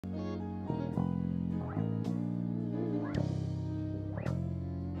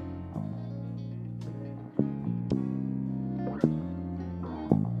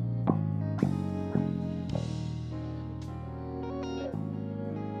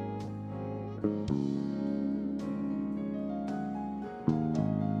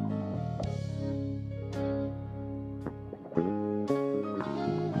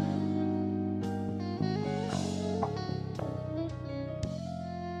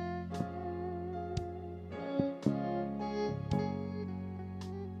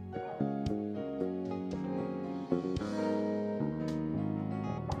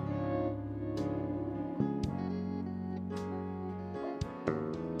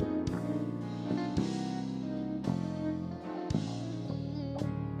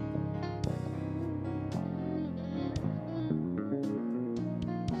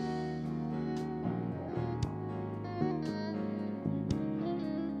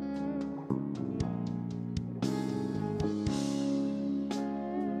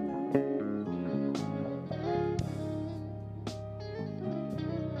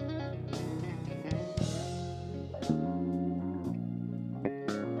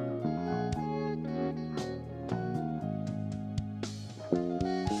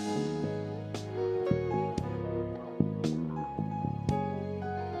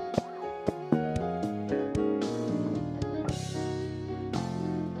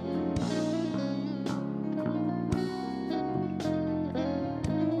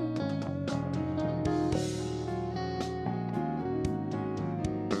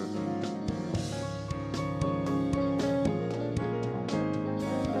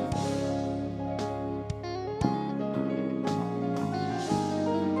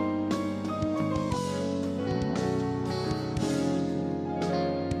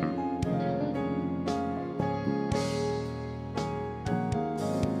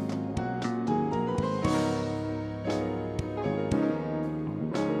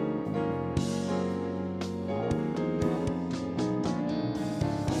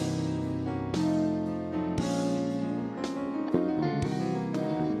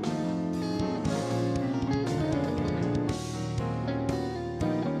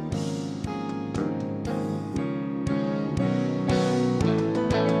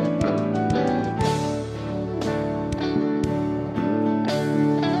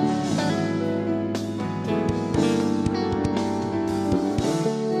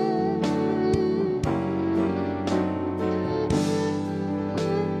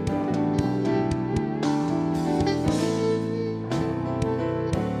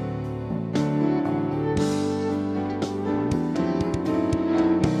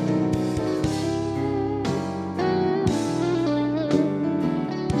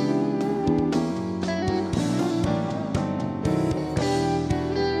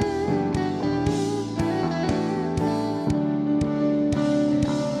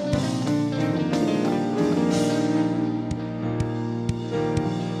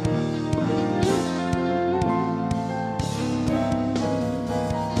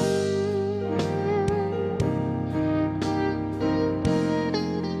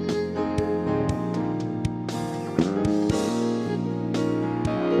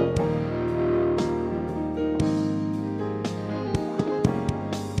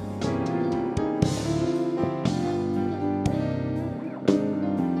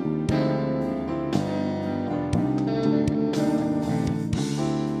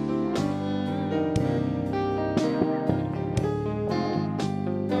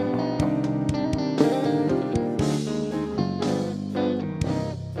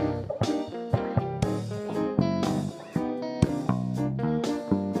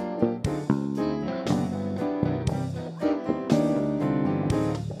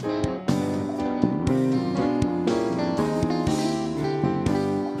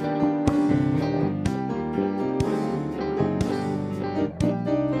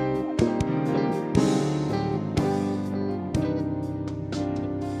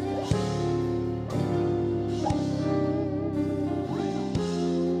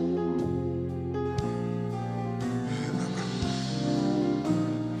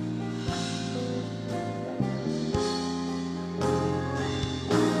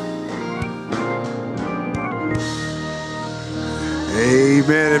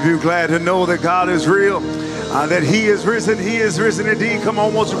Amen. If you're glad to know that God is real, that He is risen indeed. Come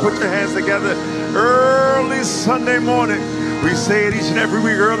on, won't you put your hands together? Early Sunday morning. We say it each and every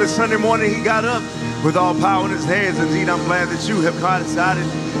week. Early Sunday morning, He got up with all power in His hands. Indeed, I'm glad that you have decided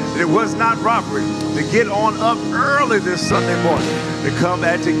that it was not robbery to get on up early this Sunday morning, to come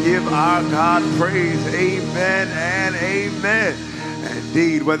and to give our God praise. Amen and amen. And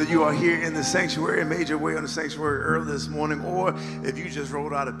Indeed, whether you are here in the sanctuary and made your way on the sanctuary early this morning, or if you just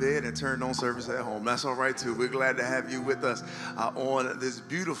rolled out of bed and turned on service at home, that's all right too. We're glad to have you with us on this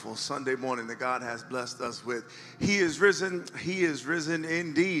beautiful Sunday morning that God has blessed us with. He is risen. He is risen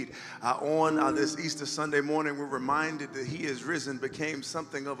indeed. On this Easter Sunday morning, we're reminded that He is risen became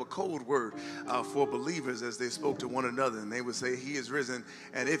something of a code word for believers as they spoke to one another. And they would say, He is risen.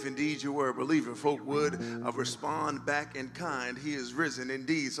 And if indeed you were a believer, folk would respond back in kind. He is risen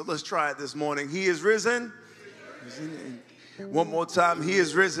indeed. So let's try it this morning. He is risen. One more time. He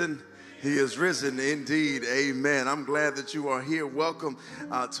is risen. He is risen indeed. Amen. I'm glad that you are here. Welcome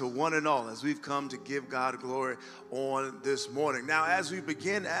to one and all as we've come to give God glory on this morning. Now, as we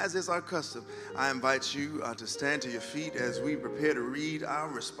begin, as is our custom, I invite you to stand to your feet as we prepare to read our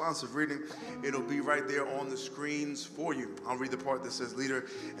responsive reading. It'll be right there on the screens for you. I'll read the part that says leader,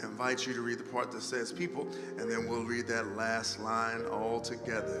 and invite you to read the part that says people, and then we'll read that last line all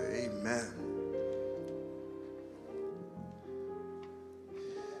together. Amen.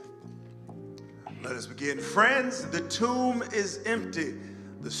 Let us begin. Friends, the tomb is empty.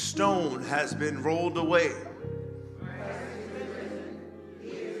 The stone has been rolled away.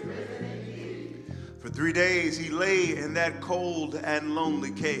 For 3 days he lay in that cold and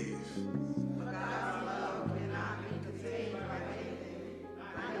lonely cave.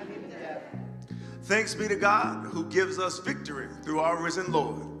 Thanks be to God who gives us victory through our risen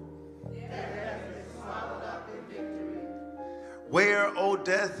Lord. Where, O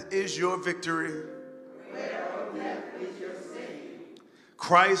death, is your victory? Where, O death, is your sting?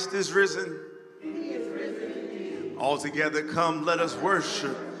 Christ is risen. He is risen indeed. All together, come, let us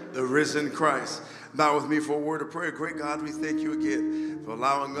worship the risen Christ. Bow with me for a word of prayer. Great God, we thank you again for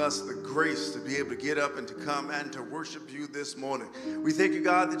allowing us the grace to be able to get up and to come and to worship you this morning. We thank you,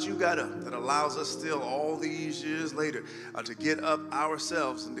 God, that you got up, that allows us still all these years later to get up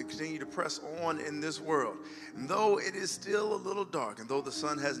ourselves and to continue to press on in this world. And though it is still a little dark and though the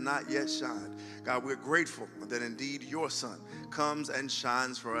sun has not yet shined, God, we're grateful that indeed your sun comes and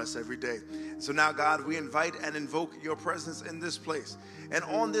shines for us every day. So now, God, we invite and invoke your presence in this place. And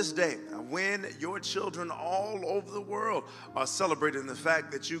on this day, when your children all over the world are celebrating the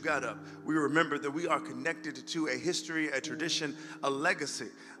fact that you got up, we remember that we are connected to a history, a tradition, a legacy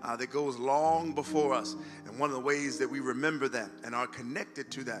that goes long before us. And one of the ways that we remember that and are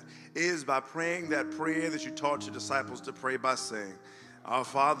connected to that is by praying that prayer that you taught your disciples to pray by saying, Our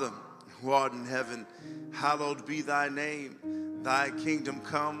Father, who art in heaven, hallowed be thy name. Thy kingdom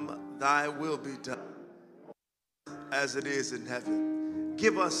come, thy will be done, as it is in heaven.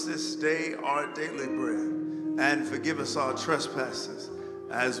 Give us this day our daily bread, and forgive us our trespasses,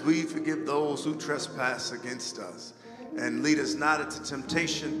 as we forgive those who trespass against us. And lead us not into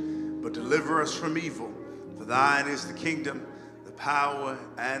temptation, but deliver us from evil. For thine is the kingdom, the power,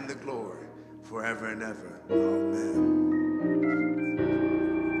 and the glory, forever and ever. Amen.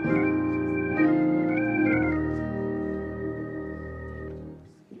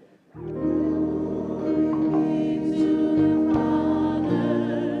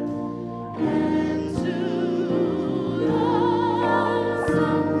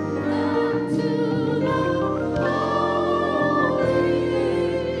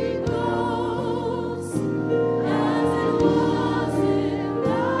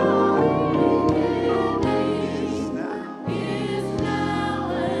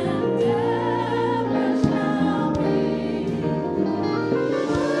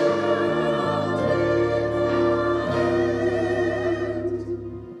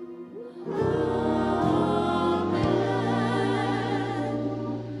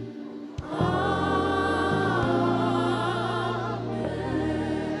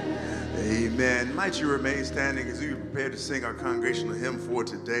 Might you remain standing as we prepare to sing our congregational hymn for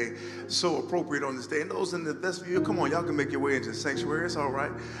today. So appropriate on this day. And those in the best view, come on, y'all can make your way into the sanctuary. It's all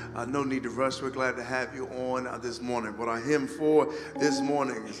right. No need to rush. We're glad to have you on this morning. But our hymn for this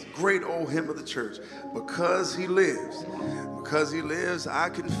morning is a great old hymn of the church. Because he lives, I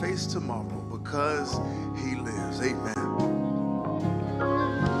can face tomorrow. Because he lives. Amen.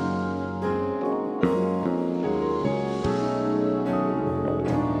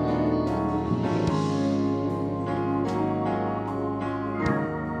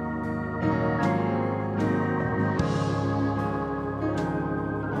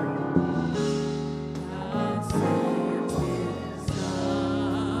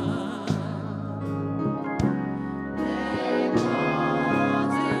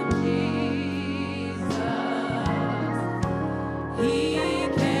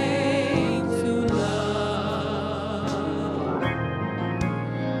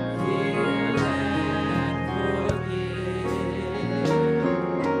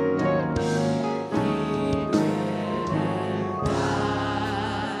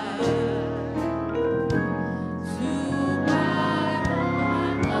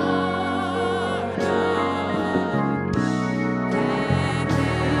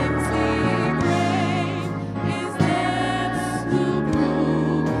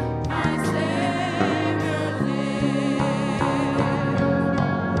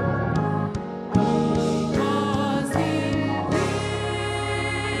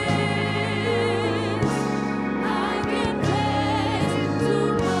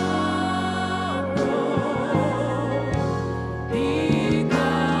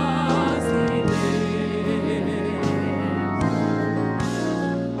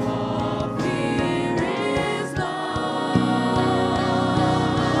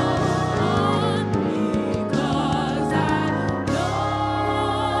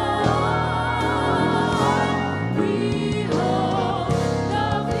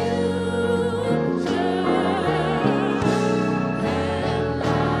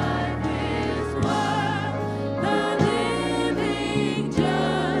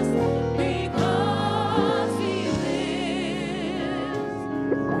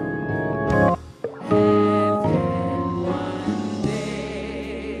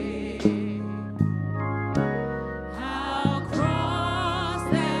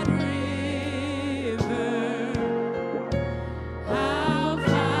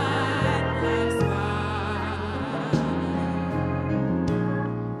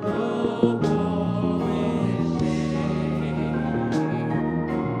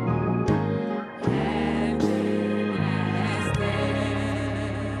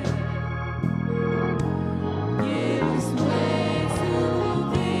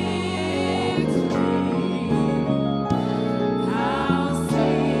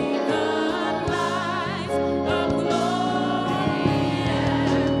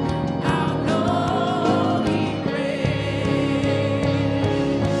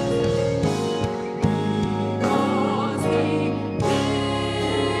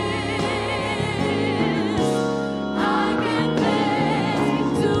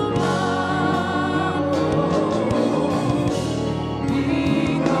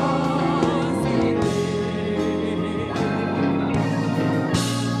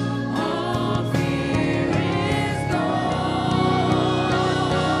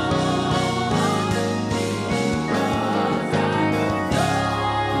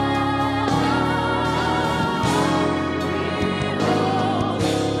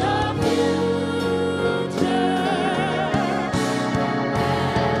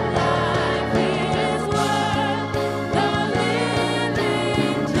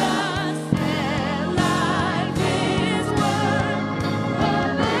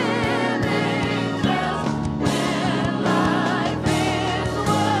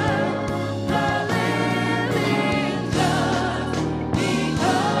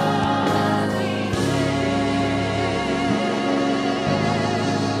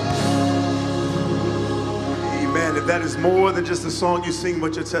 that is more than just a song you sing,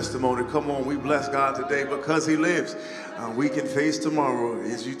 but your testimony. Come on, we bless God today because he lives. We can face tomorrow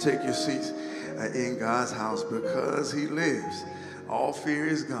as you take your seats in God's house because he lives. All fear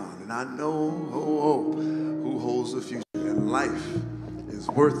is gone, and I know who holds the future. And life is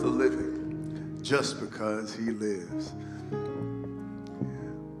worth the living just because he lives.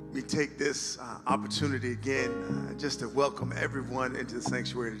 We take this opportunity again just to welcome everyone into the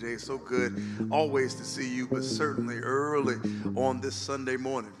sanctuary today. It's so good always to see you, but certainly early on this Sunday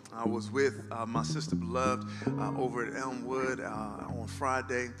morning. I was with my sister beloved over at Elmwood on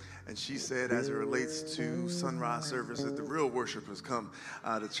Friday, and she said as it relates to sunrise service that the real worshipers come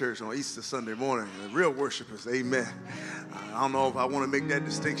to church on Easter Sunday morning. The real worshipers, amen. I don't know if I want to make that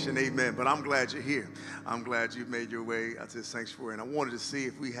distinction, amen, but I'm glad you're here. I'm glad you made your way to the sanctuary, and I wanted to see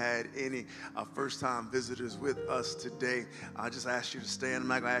if we had any first-time visitors with us today. I just asked you to stand. I'm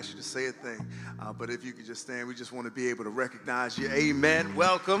not going to ask you to say a thing, but if you could just stand, we just want to be able to recognize you. Amen.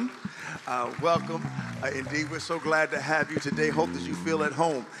 Welcome. Welcome. Indeed, we're so glad to have you today. Hope that you feel at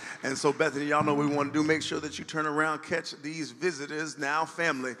home. And so, Bethany, y'all know what we want to do. Make sure that you turn around, catch these visitors, now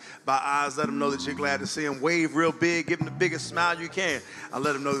family, by eyes. Let them know that you're glad to see them. Wave real big. Give them the biggest smile you can.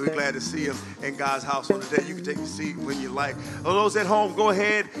 Let them know that we're glad to see them in God's house on today. You can take your seat when you like. Those at home, go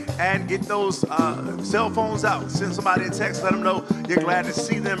ahead and get those cell phones out. Send somebody a text. Let them know you're glad to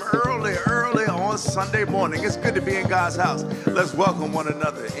see them early on Sunday morning. It's good to be in God's house. Let's welcome one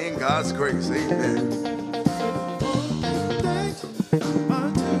another in God's grace. Amen.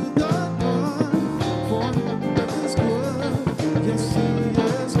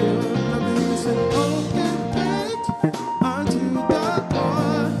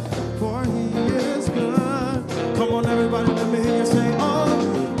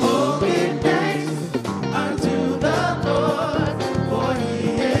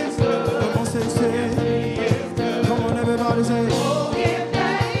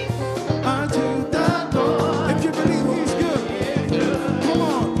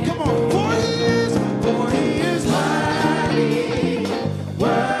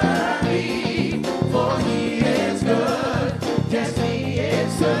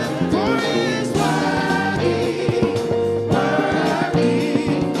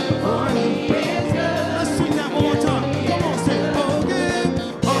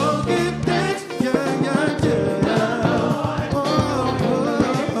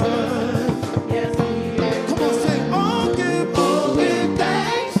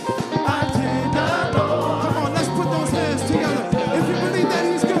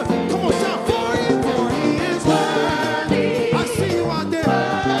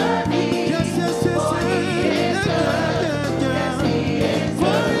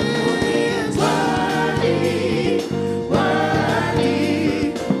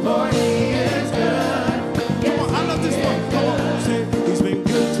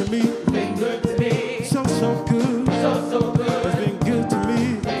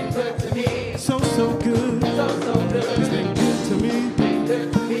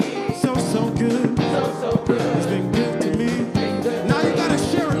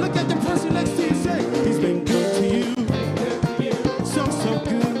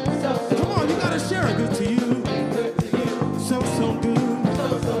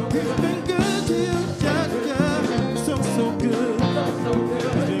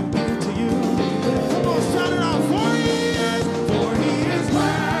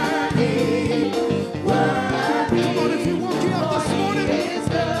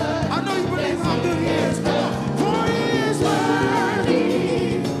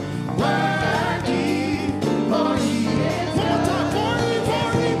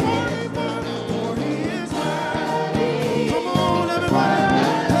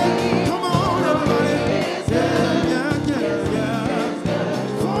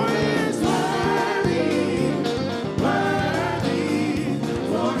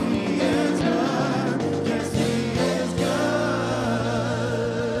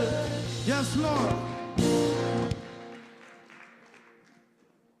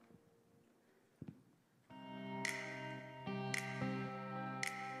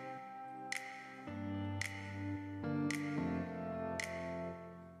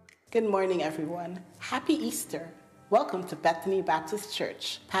 Good morning, everyone. Happy Easter. Welcome to Bethany Baptist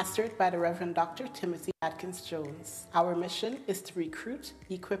Church, pastored by the Reverend Dr. Timothy Adkins-Jones. Our mission is to recruit,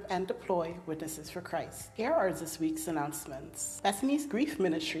 equip, and deploy witnesses for Christ. Here are this week's announcements. Bethany's Grief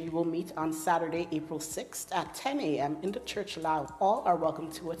Ministry will meet on Saturday, April 6th at 10 a.m. in the church lounge. All are welcome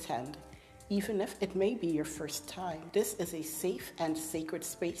to attend, even if it may be your first time. This is a safe and sacred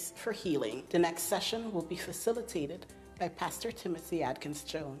space for healing. The next session will be facilitated by Pastor Timothy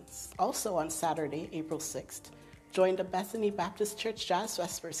Adkins-Jones. Also on Saturday, April 6th, Join the Bethany Baptist Church Jazz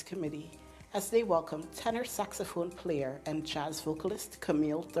Vespers Committee as they welcome tenor saxophone player and jazz vocalist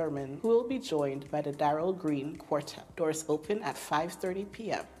Camille Thurman, who will be joined by the Darrell Green Quartet. Doors open at 5:30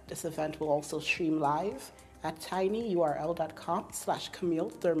 p.m. This event will also stream live at tinyurl.com/Camille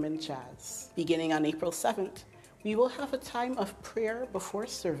Thurman Jazz. Beginning on April 7th, we will have a time of prayer before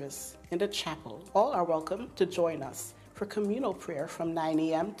service in the chapel. All are welcome to join us for communal prayer from 9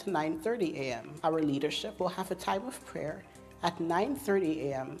 a.m. to 9:30 a.m. Our leadership will have a time of prayer at 9:30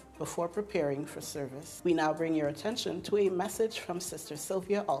 a.m. before preparing for service. We now bring your attention to a message from Sister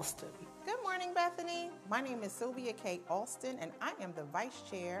Sylvia Alston. Good morning, Bethany. My name is Sylvia K. Alston, and I am the Vice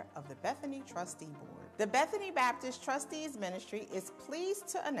Chair of the Bethany Trustee Board. The Bethany Baptist Trustees Ministry is pleased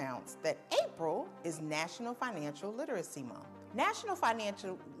to announce that April is National Financial Literacy Month. National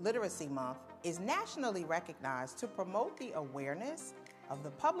Financial Literacy Month is nationally recognized to promote the awareness of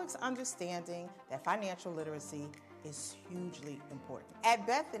the public's understanding that financial literacy is hugely important. At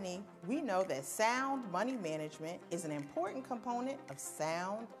Bethany, we know that sound money management is an important component of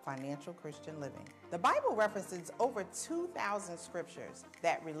sound financial Christian living. The Bible references over 2,000 scriptures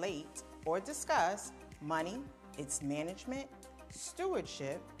that relate or discuss money, its management,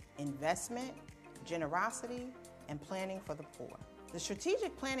 stewardship, investment, generosity, and planning for the poor. The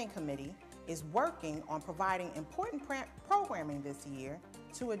Strategic Planning Committee is working on providing important programming this year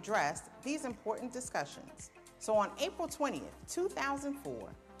to address these important discussions. So on April 20th,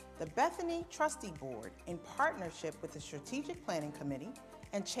 2004, the Bethany Trustee Board, in partnership with the Strategic Planning Committee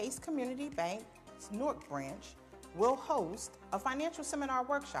and Chase Community Bank's Newark branch, will host a financial seminar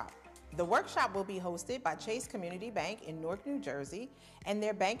workshop. The workshop will be hosted by Chase Community Bank in Newark, New Jersey, and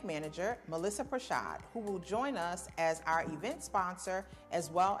their bank manager, Melissa Prashad, who will join us as our event sponsor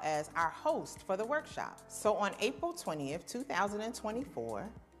as well as our host for the workshop. So on April 20th, 2024,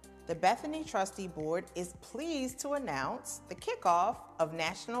 the Bethany Trustee Board is pleased to announce the kickoff of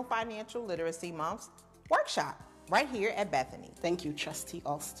National Financial Literacy Month's workshop right here at Bethany. Thank you, Trustee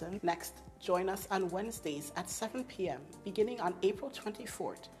Alston. Next, join us on Wednesdays at 7 p.m. beginning on April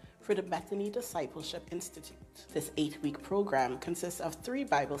 24th for the Bethany Discipleship Institute. This 8-week program consists of 3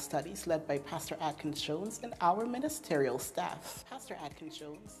 Bible studies led by Pastor Adkins-Jones and our ministerial staff. Pastor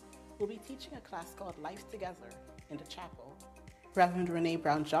Adkins-Jones will be teaching a class called Life Together in the chapel. Reverend Renee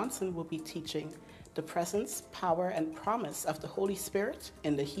Brown Johnson will be teaching the presence, power, and promise of the Holy Spirit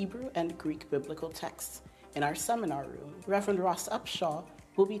in the Hebrew and Greek biblical texts in our seminar room. Reverend Ross Upshaw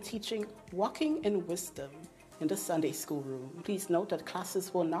will be teaching Walking in Wisdom in the Sunday school room. Please note that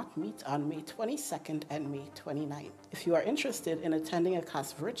classes will not meet on May 22nd and May 29th. If you are interested in attending a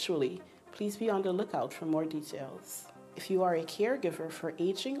class virtually, please be on the lookout for more details. If you are a caregiver for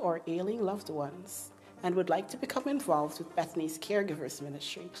aging or ailing loved ones and would like to become involved with Bethany's Caregivers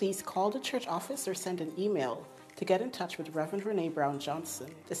Ministry, please call the church office or send an email to get in touch with Reverend Renee Brown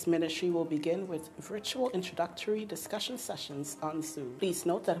Johnson. This ministry will begin with virtual introductory discussion sessions on Zoom. Please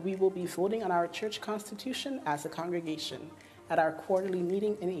note that we will be voting on our church constitution as a congregation at our quarterly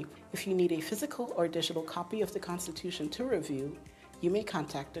meeting in April. If you need a physical or digital copy of the Constitution to review, you may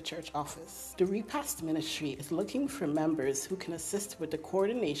contact the church office. The Repast Ministry is looking for members who can assist with the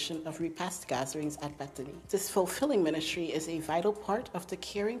coordination of Repast gatherings at Bethany. This fulfilling ministry is a vital part of the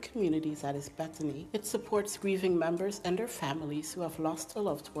caring community that is Bethany. It supports grieving members and their families who have lost a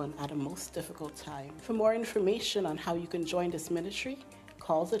loved one at a most difficult time. For more information on how you can join this ministry,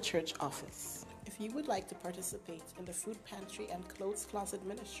 call the church office. If you would like to participate in the food pantry and clothes closet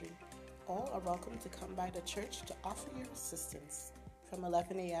ministry, all are welcome to come by the church to offer your assistance from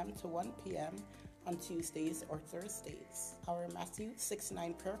 11 a.m. to 1 p.m. on Tuesdays or Thursdays. Our Matthew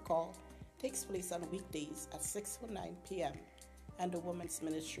 6-9 prayer call takes place on weekdays at 6:09 p.m. And the Women's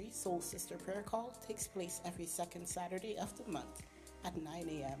Ministry Soul Sister prayer call takes place every second Saturday of the month at 9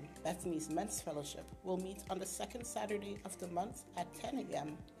 a.m. Bethany's Men's Fellowship will meet on the second Saturday of the month at 10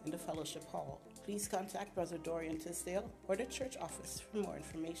 a.m. in the Fellowship Hall. Please contact Brother Dorian Tisdale or the church office for more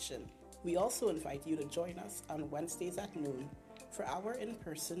information. We also invite you to join us on Wednesdays at noon for our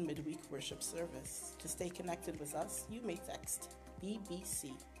in-person midweek worship service. To stay connected with us, you may text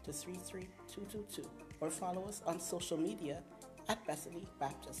BBC to 33222 or follow us on social media at Bethany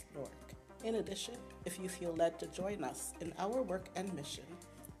Baptist Newark. In addition, if you feel led to join us in our work and mission,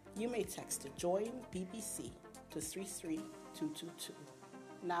 you may text Join BBC to 33222.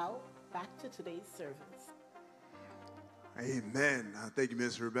 Now, back to today's service. Amen. Thank you,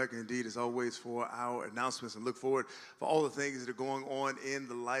 Ms. Rebecca, indeed, as always, for our announcements, and look forward for all the things that are going on in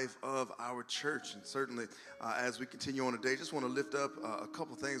the life of our church. And certainly, as we continue on today, just want to lift up a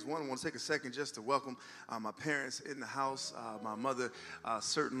couple things. One, I want to take a second just to welcome my parents in the house. My mother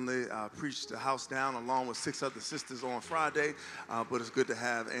certainly preached the house down along with 6 other sisters on Friday, but it's good to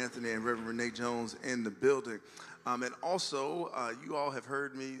have Anthony and Reverend Renee Jones in the building. And also, you all have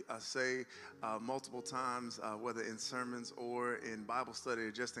heard me say multiple times, whether in sermons or in Bible study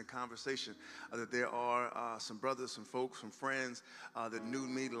or just in conversation, that there are some brothers, some folks, some friends that knew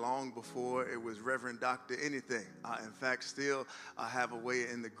me long before it was Reverend Dr. Anything. In fact, still have a way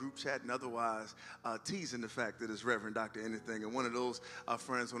in the group chat and otherwise teasing the fact that it's Reverend Dr. Anything. And one of those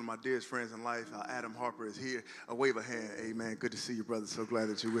friends, one of my dearest friends in life, Adam Harper, is here. Wave a hand. Amen. Good to see you, brother. So glad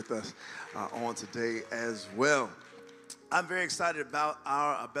that you're with us on today as well. I'm very excited about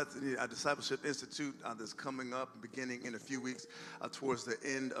our Bethany Discipleship Institute that's coming up beginning in a few weeks towards the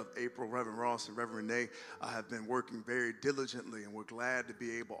end of April. Reverend Ross and Reverend Renee have been working very diligently, and we're glad to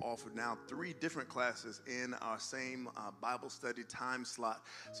be able to offer now 3 different classes in our same Bible study time slot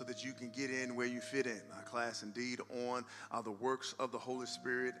so that you can get in where you fit in. A class indeed on the works of the Holy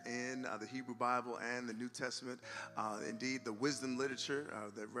Spirit in the Hebrew Bible and the New Testament. Indeed, the wisdom literature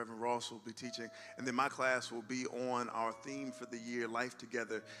that Reverend Ross will be teaching. And then my class will be on our theme for the year, Life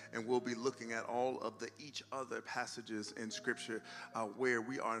Together, and we'll be looking at all of the each other passages in Scripture where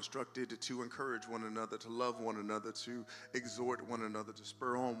we are instructed to encourage one another, to love one another, to exhort one another, to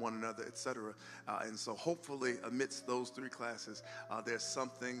spur on one another, etc. And so hopefully amidst those 3 classes, there's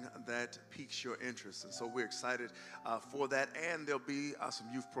something that piques your interest. And so we're excited for that, and there'll be some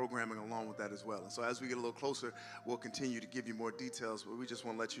youth programming along with that as well. And so as we get a little closer, we'll continue to give you more details, but we just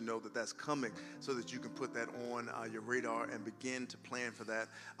want to let you know that that's coming so that you can put that on your radar and begin to plan for that.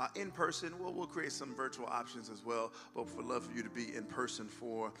 In person, we'll create some virtual options as well, but we'd love for you to be in person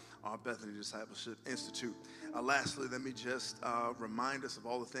for our Bethany Discipleship Institute. Lastly, let me just remind us of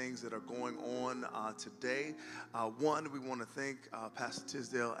all the things that are going on today. One, we want to thank Pastor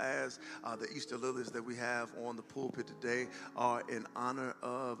Tisdale, as the Easter lilies that we have on the pulpit today are in honor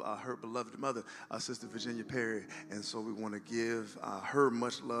of her beloved mother, Sister Virginia Perry. And so we want to give her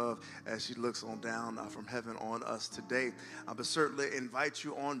much love as she looks on down from heaven on us today. But certainly invite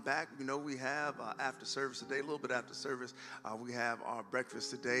you on back. You know, we have after service today, a little bit after service, we have our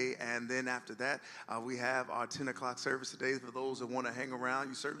breakfast today. And then after that, we have our 10 o'clock service today. For those that want to hang around,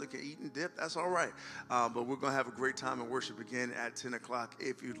 you certainly can eat and dip. That's all right. But we're going to have a great time in worship again at 10 o'clock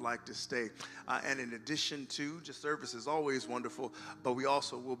if you'd like to stay. And in addition to, just service is always wonderful, but we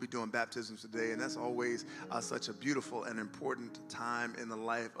also will be doing baptisms today. And that's always such a beautiful and important time in the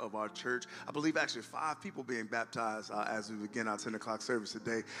life of our church. I believe actually 5 people being baptized as we begin our 10 o'clock service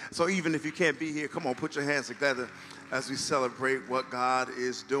today. So even if you can't be here, come on, put your hands together as we celebrate what God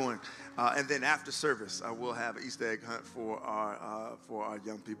is doing. And then after service, we'll have an Easter egg hunt for our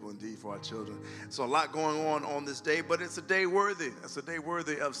young people, indeed, for our children. So a lot going on this day, but it's a day worthy. It's a day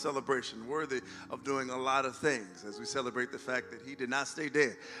worthy of celebration, worthy of doing a lot of things as we celebrate the fact that he did not stay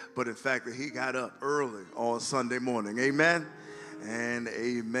dead, but in fact that he got up early on Sunday morning. Amen and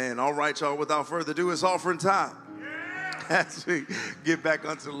amen. All right, y'all, without further ado, it's offering time. As we give back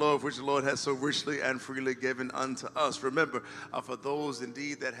unto the Lord, which the Lord has so richly and freely given unto us. Remember, for those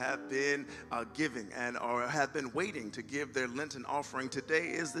indeed that have been giving and or have been waiting to give their Lenten offering,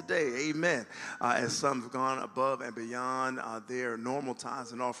 today is the day, amen. As some have gone above and beyond their normal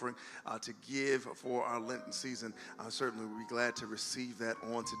tithes and offering to give for our Lenten season, certainly we'll be glad to receive that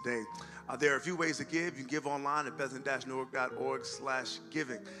on today. There are a few ways to give. You can give online at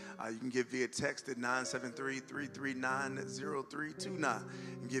bethany-newark.org/giving. You can give via text at 973-339-0329.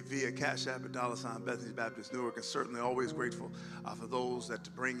 You can give via Cash App at $ Bethany Baptist Newark. And certainly always grateful for those that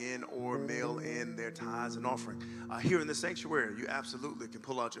bring in or mail in their tithes and offering. Here in the sanctuary, you absolutely can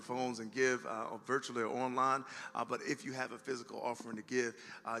pull out your phones and give virtually or online. But if you have a physical offering to give,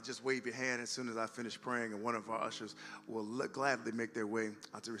 just wave your hand as soon as I finish praying, and one of our ushers will gladly make their way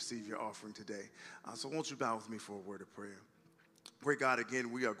to receive your offering today. So won't you bow with me for a word of prayer? Great God,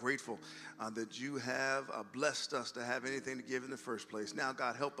 again, we are grateful that you have blessed us to have anything to give in the first place. Now,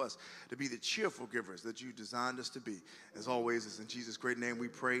 God, help us to be the cheerful givers that you designed us to be. As always, it's in Jesus' great name we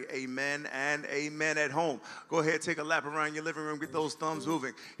pray. Amen and amen. At home, go ahead, take a lap around your living room, get those thumbs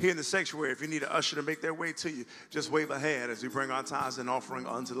moving. Here in the sanctuary, if you need an usher to make their way to you, just wave a hand as we bring our tithes and offering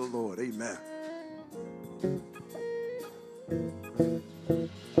unto the Lord. Amen.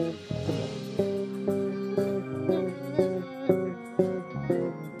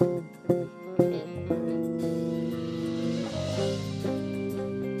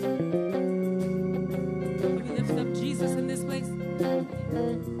 Jesus in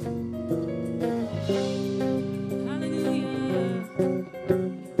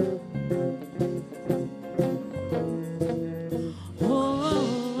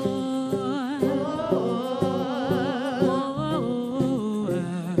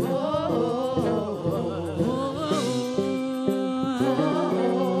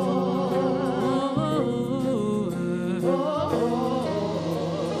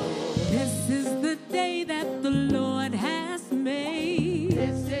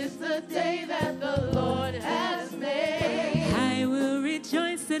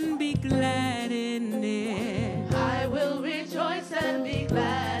rejoice and be glad in it. I will rejoice and be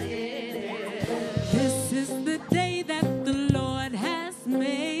glad in it. This is the day that the Lord has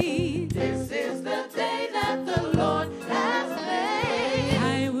made. This is the day that the Lord has made.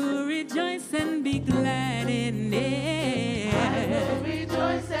 I will rejoice and be glad in it. I will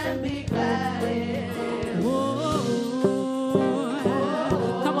rejoice and be glad in it. Whoa.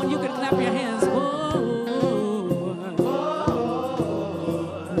 Come on, you can clap your hands. Whoa.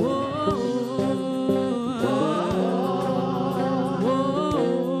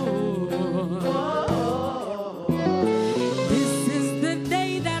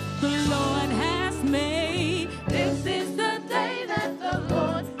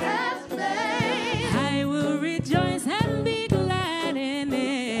 Rejoice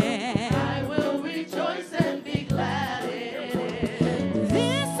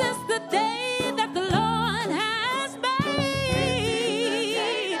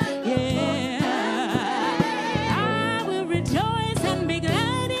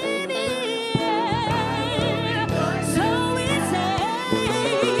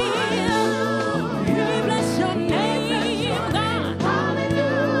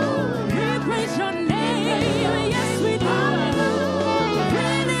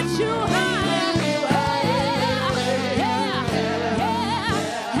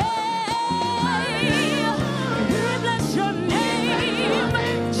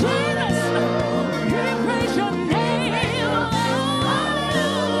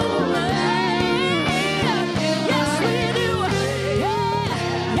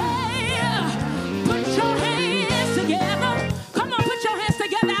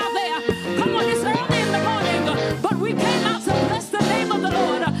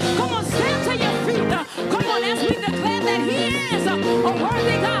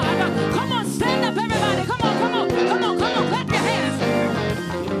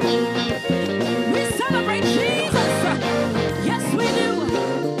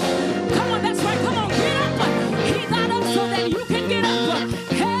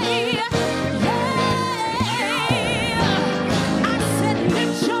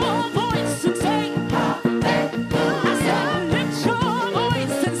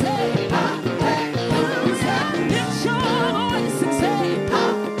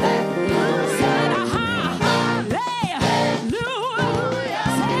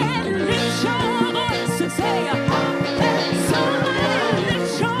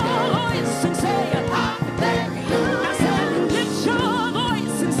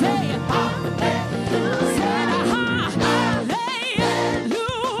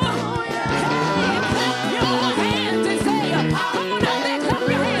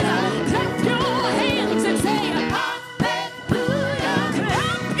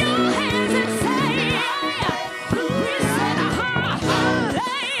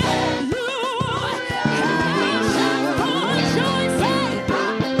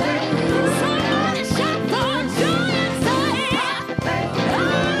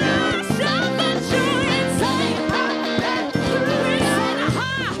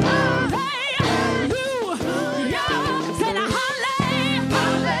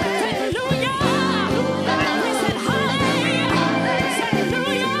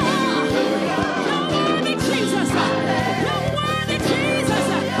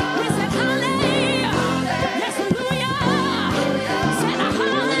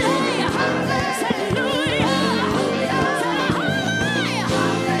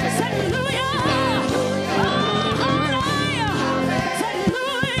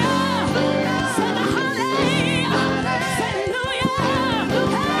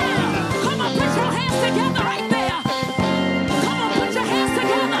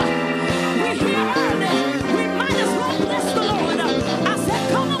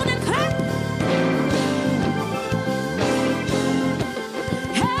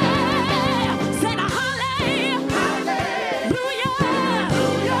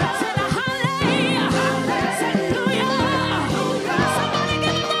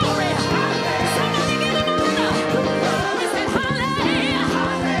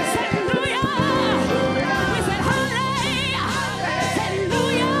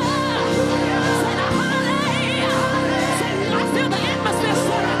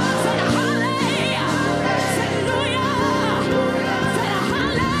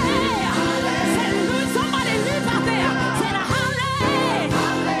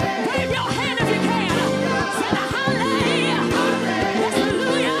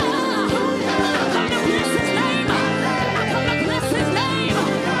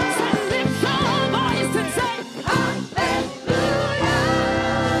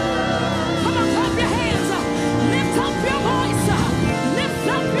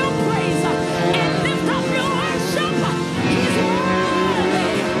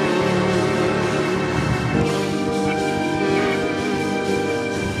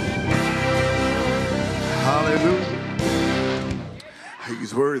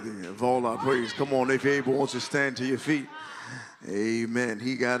worthy of all our praise. Come on, if you're able, won't you stand to your feet? Amen.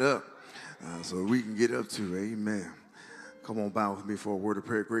 He got up so we can get up too. Amen. Come on, bow with me for a word of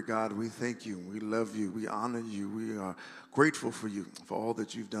prayer. Great God, we thank you. We love you. We honor you. We are grateful for you, for all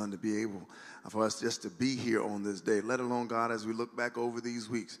that you've done to be able for us just to be here on this day, let alone, God, as we look back over these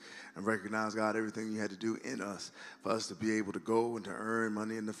weeks and recognize, God, everything you had to do in us for us to be able to go and to earn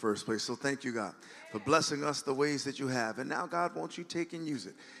money in the first place. So thank you, God, for blessing us the ways that you have. And now, God, won't you take and use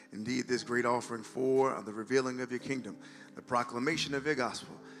it? Indeed, this great offering for the revealing of your kingdom, the proclamation of your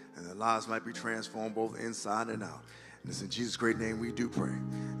gospel, and their lives might be transformed both inside and out. And it's in Jesus' great name we do pray.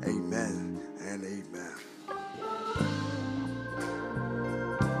 Amen and amen.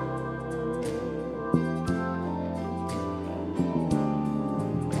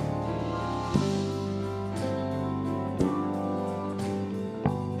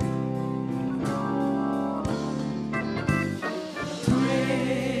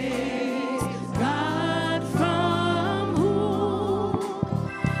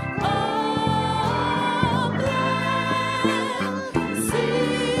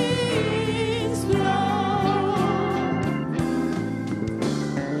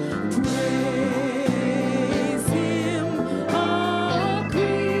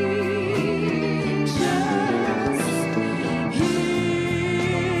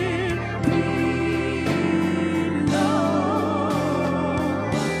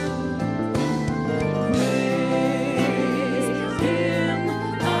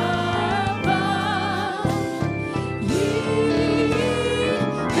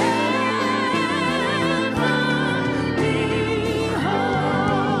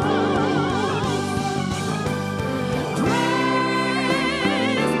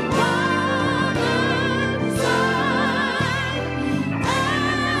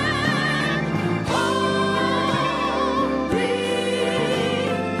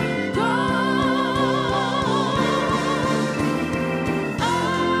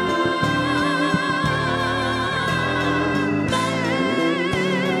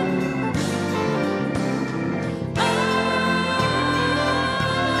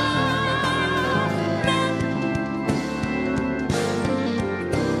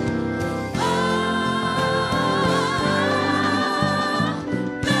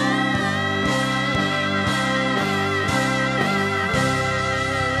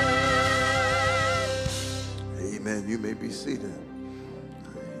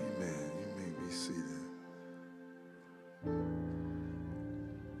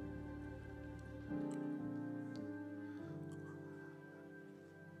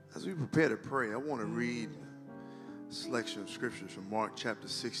 As we prepare to pray, I want to read a selection of scriptures from Mark chapter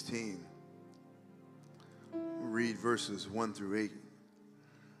 16. We'll read verses 1 through 8.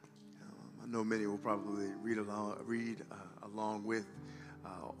 I know many will probably read along with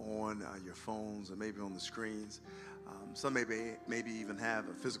on your phones or maybe on the screens. Some maybe even have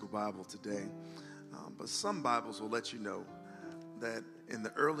a physical Bible today. But some Bibles will let you know that in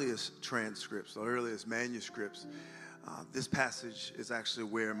the earliest transcripts, the earliest manuscripts, this passage is actually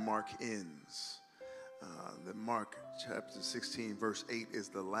where Mark ends. That Mark chapter 16, verse 8 is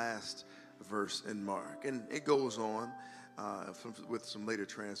the last verse in Mark. And it goes on with some later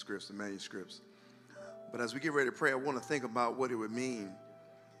transcripts and manuscripts. But as we get ready to pray, I want to think about what it would mean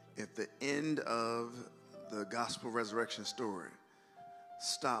if the end of the gospel resurrection story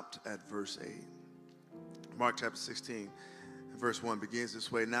stopped at verse 8. Mark chapter 16, verse 1 begins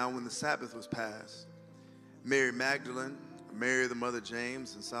this way. Now when the Sabbath was passed, Mary Magdalene, Mary the mother of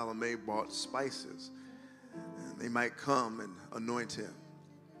James, and Salome bought spices, and they might come and anoint him.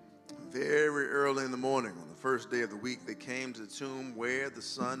 Very early in the morning, on the first day of the week, they came to the tomb where the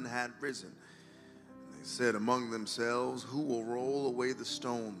sun had risen. And they said among themselves, "Who will roll away the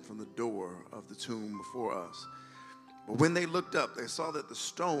stone from the door of the tomb before us?" But when they looked up, they saw that the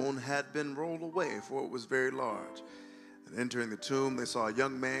stone had been rolled away, for it was very large. And entering the tomb, they saw a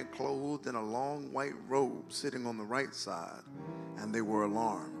young man clothed in a long white robe sitting on the right side, and they were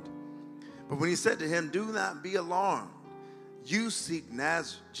alarmed. But when he said to him, "Do not be alarmed. You seek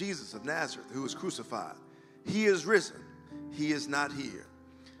Jesus of Nazareth, who was crucified. He is risen. He is not here.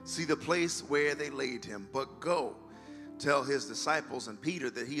 See the place where they laid him. But go, tell his disciples and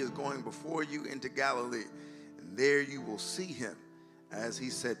Peter that he is going before you into Galilee, and there you will see him, as he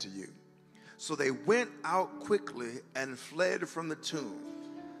said to you." So they went out quickly and fled from the tomb,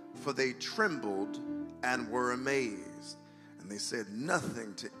 for they trembled and were amazed. And they said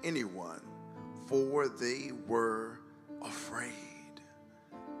nothing to anyone, for they were afraid.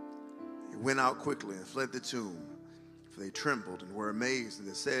 They went out quickly and fled the tomb, for they trembled and were amazed. And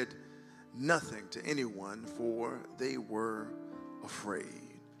they said nothing to anyone, for they were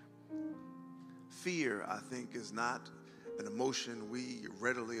afraid. Fear, I think, is not an emotion we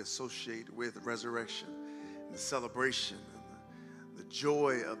readily associate with resurrection and the celebration and the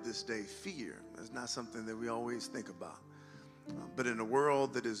joy of this day. Fear is not something that we always think about. But in a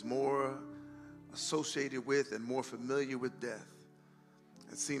world that is more associated with and more familiar with death,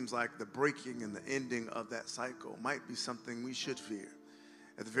 it seems like the breaking and the ending of that cycle might be something we should fear.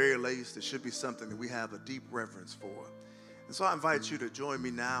 At the very least, it should be something that we have a deep reverence for. And so I invite you to join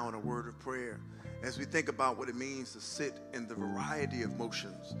me now in a word of prayer as we think about what it means to sit in the variety of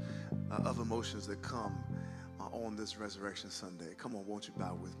emotions that come on this Resurrection Sunday. Come on, won't you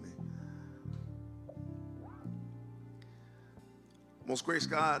bow with me? Most gracious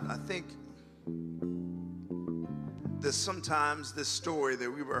God, I think that sometimes this story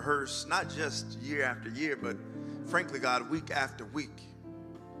that we rehearse, not just year after year, but frankly, God, week after week,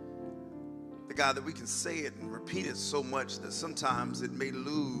 the God, that we can say it and repeat it so much that sometimes it may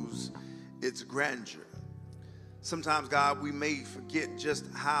lose its grandeur. Sometimes, God, we may forget just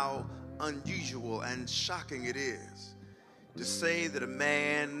how unusual and shocking it is to say that a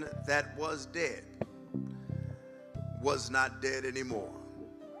man that was dead was not dead anymore.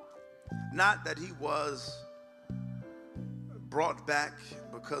 Not that he was brought back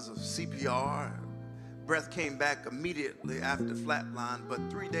because of CPR. Breath came back immediately after flatline, but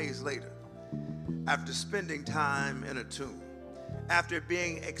 3 days later, after spending time in a tomb, after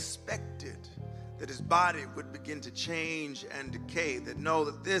being expected that his body would begin to change and decay, that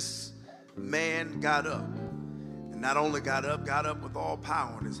this man got up. And not only got up with all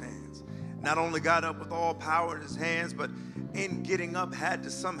power in his hands. Not only got up with all power in his hands, but in getting up had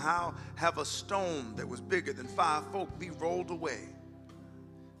to somehow have a stone that was bigger than 5 folk be rolled away.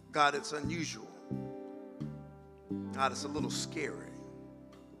 God, it's unusual. God, it's a little scary.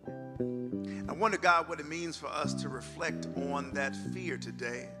 I wonder, God, what it means for us to reflect on that fear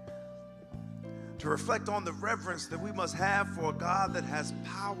today, to reflect on the reverence that we must have for a God that has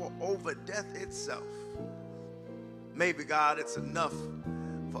power over death itself. Maybe, God, it's enough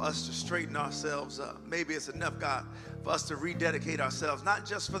for us to straighten ourselves up. Maybe it's enough, God, for us to rededicate ourselves, not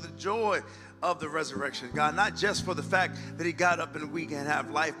just for the joy of the resurrection, God, not just for the fact that he got up and we can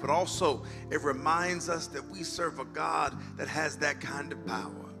have life, but also it reminds us that we serve a God that has that kind of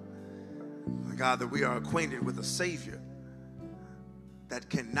power. God, that we are acquainted with a Savior that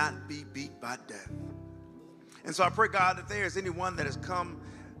cannot be beat by death. And so I pray, God, that there is anyone that has come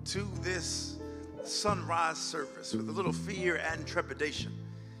to this sunrise service with a little fear and trepidation.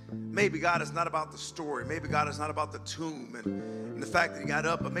 Maybe, God, it's not about the story. Maybe, God, it's not about the tomb and the fact that he got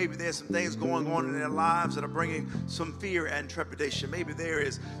up, but maybe there's some things going on in their lives that are bringing some fear and trepidation. Maybe there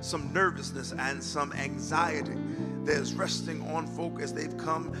is some nervousness and some anxiety that is resting on folk as they've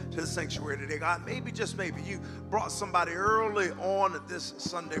come to the sanctuary today. God, maybe, just maybe, you brought somebody early on this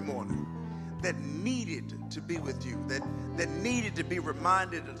Sunday morning that needed to be with you, that needed to be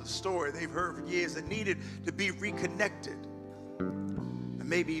reminded of the story they've heard for years, that needed to be reconnected, and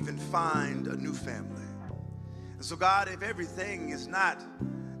maybe even find a new family. And so, God, if everything is not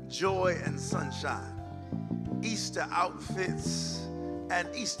joy and sunshine, Easter outfits and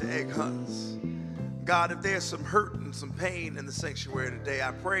Easter egg hunts, God, if there's some hurt and some pain in the sanctuary today,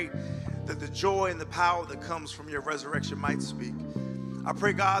 I pray that the joy and the power that comes from your resurrection might speak. I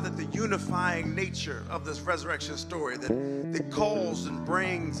pray, God, that the unifying nature of this resurrection story that calls and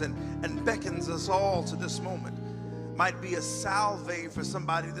brings and beckons us all to this moment might be a salve for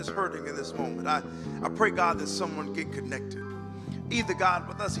somebody that's hurting in this moment. I pray, God, that someone get connected. Either, God,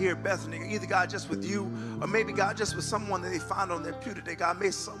 with us here at Bethany, either, God, just with you, or maybe, God, just with someone that they find on their pew today. God,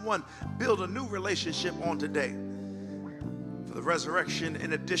 may someone build a new relationship on today. For the resurrection,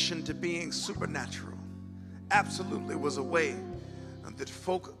 in addition to being supernatural, absolutely was a way that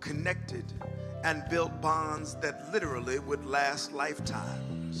folk connected and built bonds that literally would last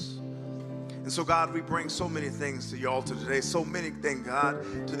lifetimes. And so, God, we bring so many things to your altar today, so many things, God,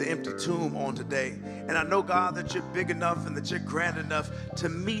 to the empty tomb on today. And I know, God, that you're big enough and that you're grand enough to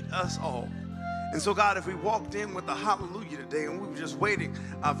meet us all. And so, God, if we walked in with a hallelujah today and we were just waiting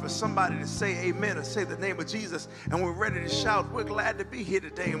for somebody to say amen or say the name of Jesus, and we're ready to shout, we're glad to be here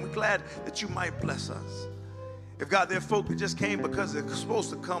today, and we're glad that you might bless us. If, God, there are folk that just came because they're supposed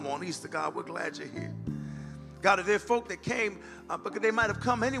to come on Easter, God, we're glad you're here. God, if there are folk that came because they might have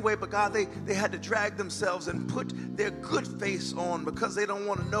come anyway, but God, they had to drag themselves and put their good face on because they don't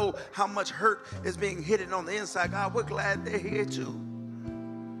want to know how much hurt is being hidden on the inside. God, we're glad they're here too,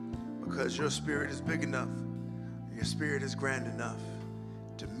 because your spirit is big enough, your spirit is grand enough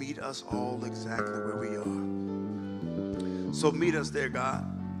to meet us all exactly where we are. So meet us there, God.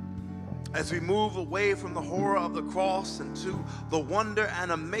 as we move away from the horror of the cross into the wonder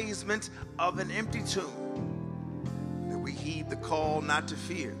and amazement of an empty tomb, that we heed the call not to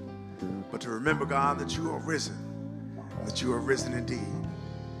fear, but to remember, God, that you are risen, that you are risen indeed.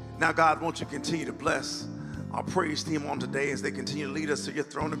 Now, God, won't you continue to bless our praise team on today as they continue to lead us to your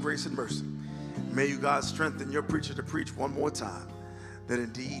throne of grace and mercy. May you, God, strengthen your preacher to preach one more time, that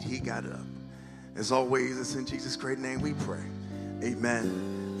indeed he got up. As always, it's in Jesus' great name we pray.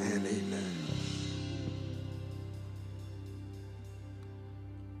 Amen and amen.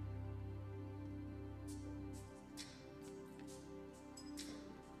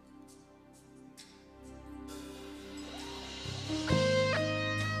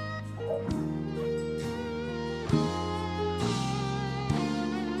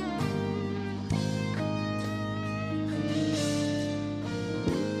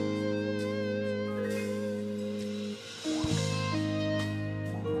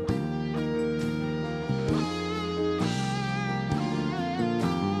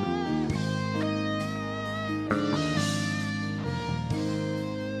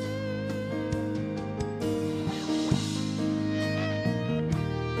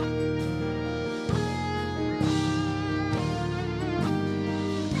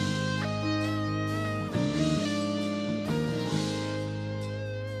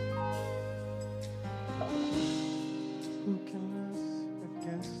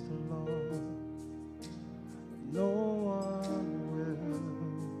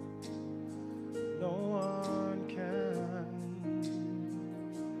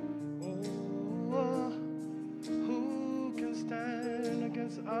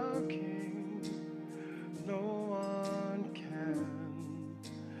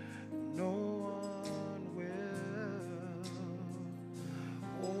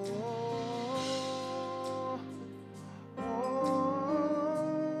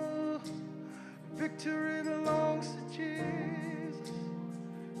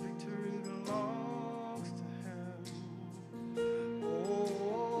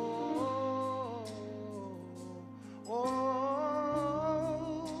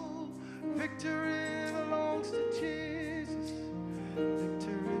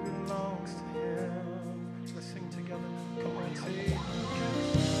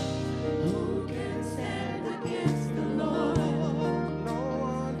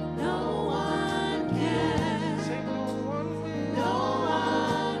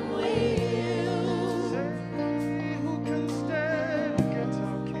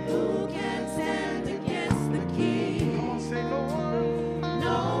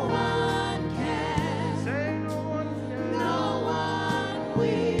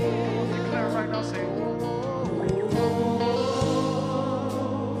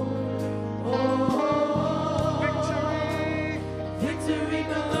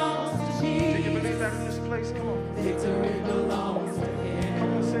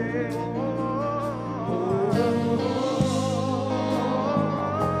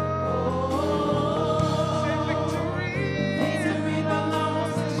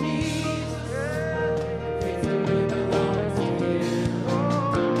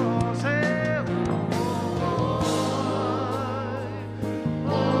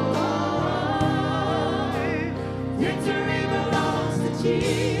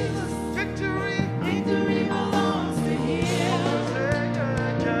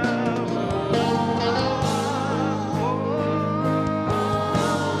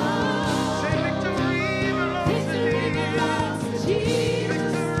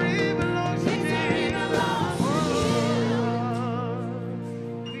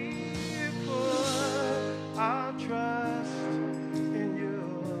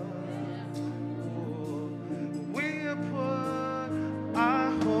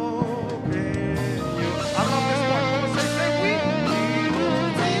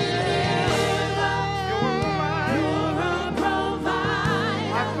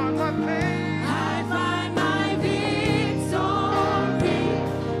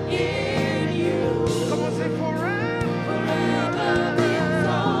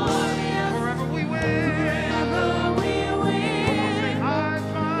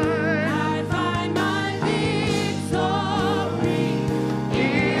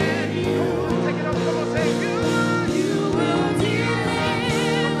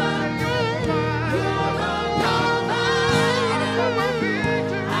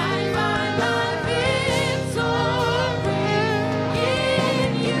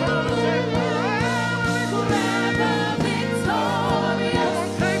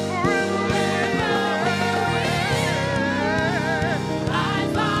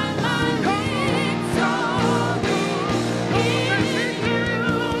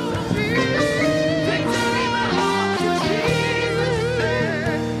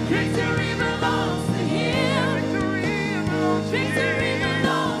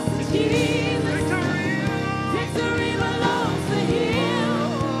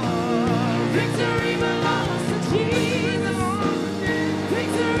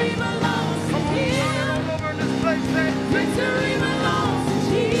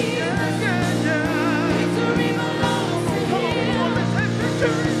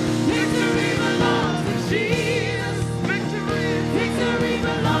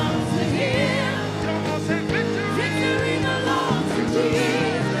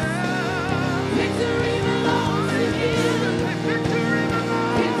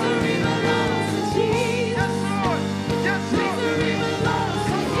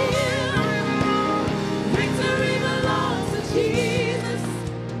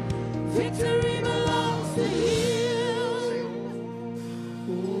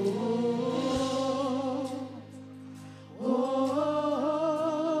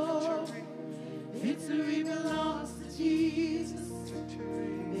 Victory belongs to Jesus.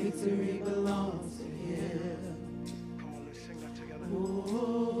 Victory belongs to him. Come on, let's sing that together. Oh,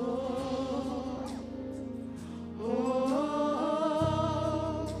 oh, oh.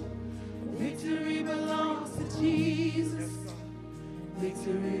 Victory belongs to Jesus.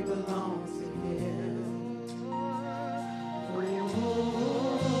 Victory belongs to him. Oh,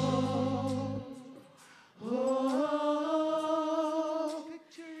 oh, oh.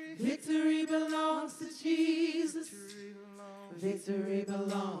 Victory belongs to Jesus. Victory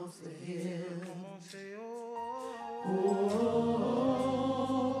belongs to him. Oh, oh,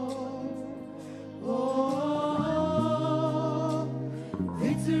 oh.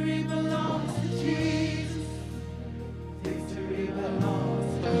 Victory belongs to Jesus. Victory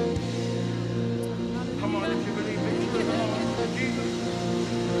belongs to him. Come on, if you believe victory belongs to Jesus.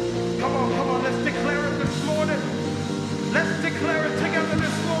 Come on, let's declare it this morning. Let's declare it together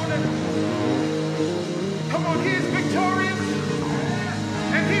this morning. Come on, he is victorious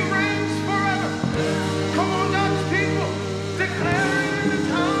and he reigns forever. Come on, God's people, declare it in this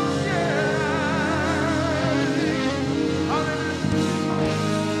house. Yeah. Hallelujah.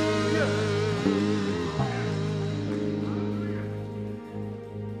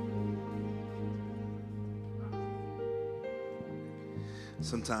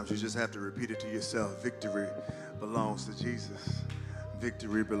 Sometimes you just have to repeat it to yourself. Victory belongs to Jesus.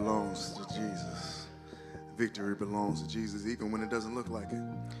 Victory belongs to Jesus. Victory belongs to Jesus, even when it doesn't look like it.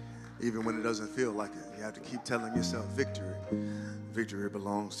 Even when it doesn't feel like it. You have to keep telling yourself victory. Victory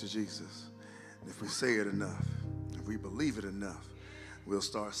belongs to Jesus. And if we say it enough, if we believe it enough, we'll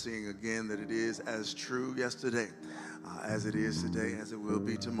start seeing again that it is as true yesterday as it is today, as it will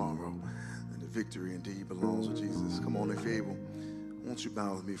be tomorrow. And the victory indeed belongs to Jesus. Come on, if you're able, won't you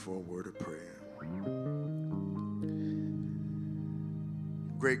bow with me for a word of prayer?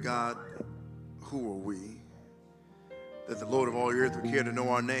 Great God, who are we that the Lord of all the earth would care to know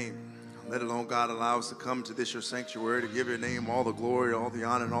our name? Let alone, God, allow us to come to this your sanctuary to give your name all the glory, all the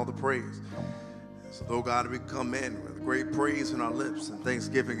honor, and all the praise. So though, God, we come in with great praise in our lips and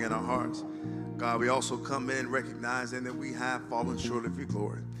thanksgiving in our hearts, God, we also come in recognizing that we have fallen short of your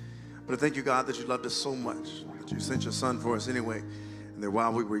glory. But I thank you, God, that you loved us so much, that you sent your son for us anyway, and that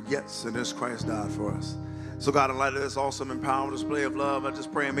while we were yet sinners, Christ died for us. So, God, in light of this awesome and powerful display of love, I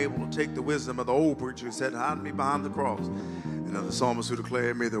just pray I'm able to take the wisdom of the old preacher who said, hide me behind the cross, and of the psalmist who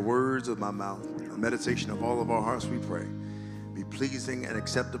declared, may the words of my mouth and the meditation of all of our hearts, we pray, be pleasing and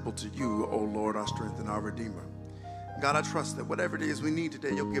acceptable to you, O Lord, our strength and our Redeemer. God, I trust that whatever it is we need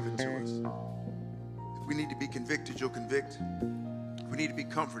today, you'll give it to us. If we need to be convicted, you'll convict. If we need to be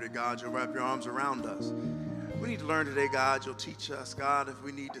comforted, God, you'll wrap your arms around us. We need to learn today, God, you'll teach us. God, if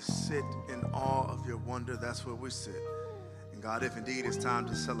we need to sit in awe of your wonder, that's where we sit. And God, if indeed it's time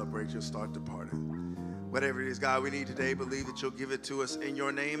to celebrate, you'll start departing. Whatever it is, God, we need today, believe that you'll give it to us in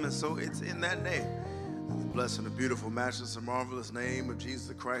your name, and so it's in that name. In the blessed and the beautiful, matchless and marvelous name of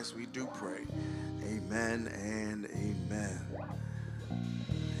Jesus Christ, we do pray. Amen and amen.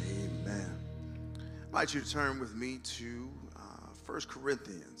 Amen. I'd like you to turn with me to 1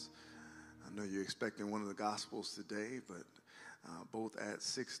 Corinthians. I know you're expecting one of the Gospels today, but both at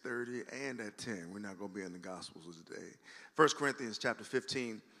 6:30 and at 10. We're not going to be in the Gospels today. 1 Corinthians chapter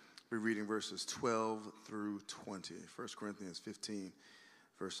 15, we're reading verses 12 through 20. 1 Corinthians 15,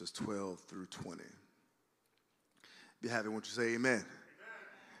 verses 12 through 20. If you have it, won't you say amen? Amen.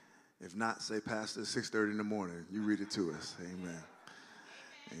 If not, say, Pastor, 6:30 in the morning. You read it to us. Amen.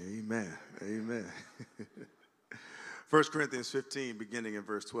 Amen. Amen. 1 Corinthians 15, beginning in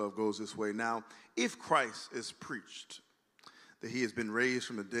verse 12, goes this way. Now, if Christ is preached that he has been raised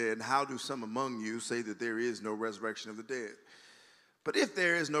from the dead, how do some among you say that there is no resurrection of the dead? But if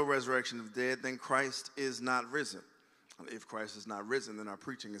there is no resurrection of the dead, then Christ is not risen. And if Christ is not risen, then our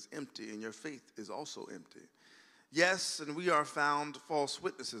preaching is empty, and your faith is also empty. Yes, and we are found false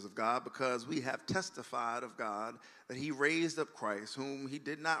witnesses of God, because we have testified of God that he raised up Christ, whom he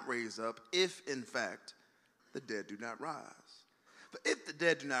did not raise up, if in fact the dead do not rise. But if the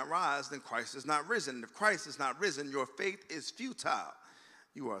dead do not rise, then Christ is not risen. And if Christ is not risen, your faith is futile.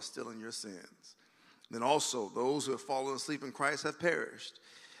 You are still in your sins. Then also those who have fallen asleep in Christ have perished.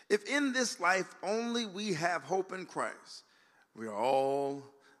 If in this life only we have hope in Christ, we are all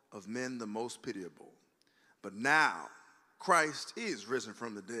of men the most pitiable. But now Christ is risen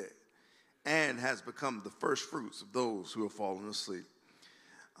from the dead and has become the first fruits of those who have fallen asleep.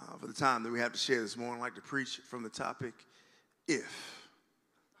 For the time that we have to share this morning, I'd like to preach from the topic, if.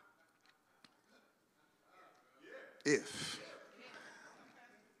 If.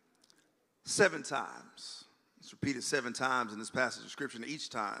 7 times. It's repeated 7 times in this passage of Scripture, and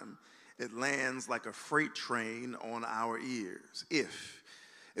each time it lands like a freight train on our ears. If,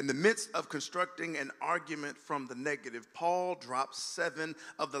 in the midst of constructing an argument from the negative, Paul drops 7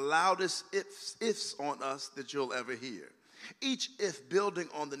 of the loudest ifs on us that you'll ever hear. Each if building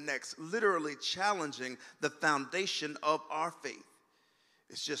on the next, literally challenging the foundation of our faith.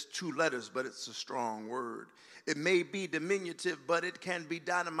 It's just 2 letters, but it's a strong word. It may be diminutive, but it can be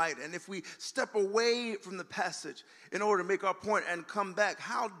dynamite. And if we step away from the passage in order to make our point and come back,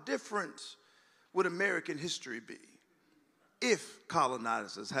 how different would American history be if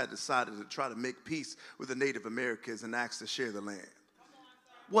colonizers had decided to try to make peace with the Native Americans and asked to share the land?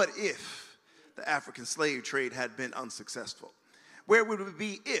 What if the African slave trade had been unsuccessful? Where would we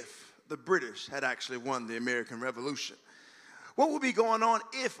be if the British had actually won the American Revolution? What would be going on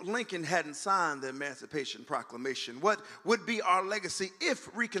if Lincoln hadn't signed the Emancipation Proclamation? What would be our legacy if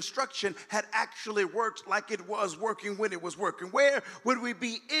Reconstruction had actually worked like it was working when it was working? Where would we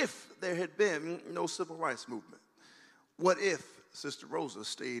be if there had been no civil rights movement? What if Sister Rosa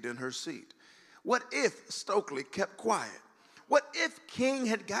stayed in her seat? What if Stokely kept quiet? What if King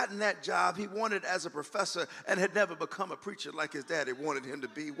had gotten that job he wanted as a professor and had never become a preacher like his daddy wanted him to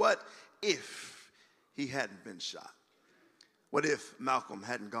be? What if he hadn't been shot? What if Malcolm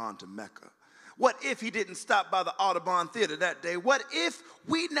hadn't gone to Mecca? What if he didn't stop by the Audubon Theater that day? What if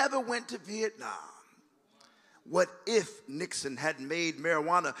we never went to Vietnam? What if Nixon hadn't made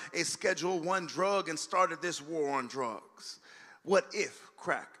marijuana a Schedule I drug and started this war on drugs? What if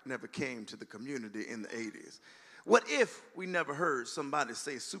crack never came to the community in the 80s? What if we never heard somebody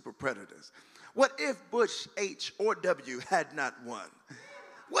say super predators? What if Bush H or W had not won?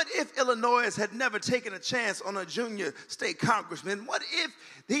 What if Illinois had never taken a chance on a junior state congressman? What if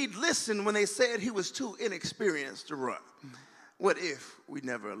he'd listened when they said he was too inexperienced to run? What if we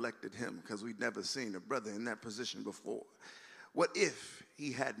never elected him because we'd never seen a brother in that position before? What if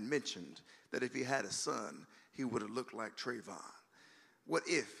he hadn't mentioned that if he had a son, he would have looked like Trayvon? What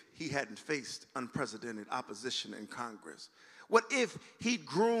if he hadn't faced unprecedented opposition in Congress? What if he'd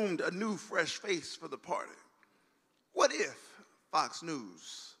groomed a new fresh face for the party? What if Fox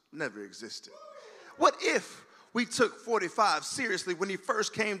News never existed? What if we took 45 seriously when he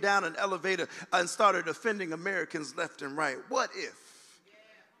first came down an elevator and started offending Americans left and right? What if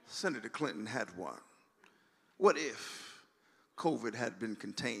Senator Clinton had won? What if COVID had been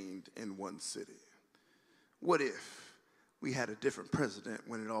contained in one city? What if we had a different president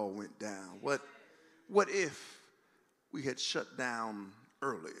when it all went down? What if we had shut down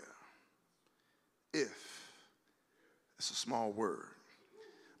earlier? If. It's a small word,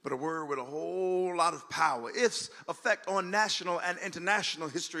 but a word with a whole lot of power. If's effect on national and international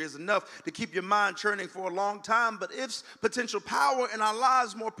history is enough to keep your mind churning for a long time, but if's potential power in our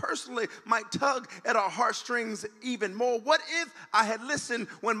lives more personally might tug at our heartstrings even more. What if I had listened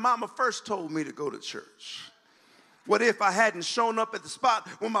when Mama first told me to go to church? What if I hadn't shown up at the spot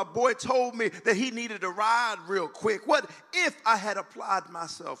when my boy told me that he needed a ride real quick? What if I had applied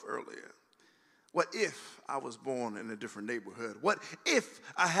myself earlier? What if I was born in a different neighborhood? What if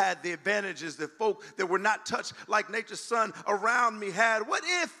I had the advantages that folk that were not touched like nature's son around me had? What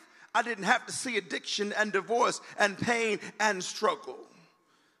if I didn't have to see addiction and divorce and pain and struggle?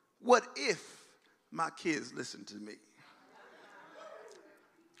 What if my kids listened to me?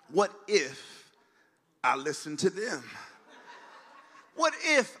 What if I listened to them? What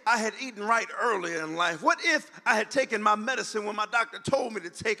if I had eaten right earlier in life? What if I had taken my medicine when my doctor told me to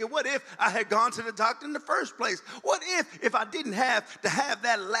take it? What if I had gone to the doctor in the first place? What if I didn't have to have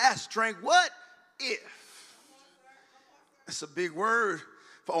that last drink? What if? It's a big word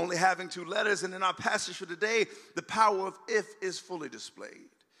for only having 2 letters. And in our passage for today, the power of if is fully displayed.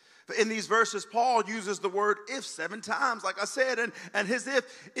 In these verses, Paul uses the word if 7 times, like I said, and his if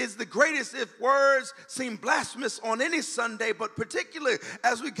is the greatest if. Words seem blasphemous on any Sunday, but particularly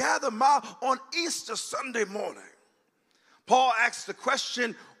as we gather on Easter Sunday morning. Paul asks the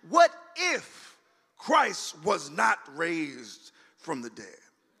question, what if Christ was not raised from the dead?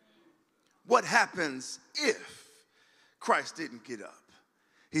 What happens if Christ didn't get up?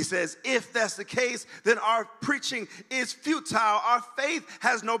 He says, if that's the case, then our preaching is futile. Our faith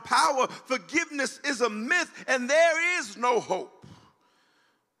has no power. Forgiveness is a myth, and there is no hope.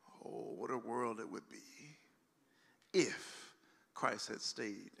 Oh, what a world it would be if Christ had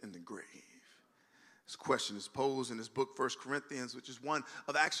stayed in the grave. This question is posed in this book, 1 Corinthians, which is one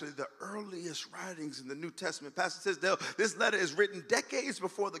of actually the earliest writings in the New Testament. Pastor says this letter is written decades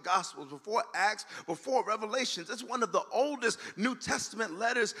before the Gospels, before Acts, before Revelations. It's one of the oldest New Testament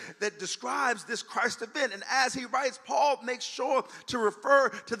letters that describes this Christ event. And as he writes, Paul makes sure to refer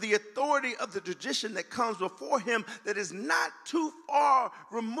to the authority of the tradition that comes before him that is not too far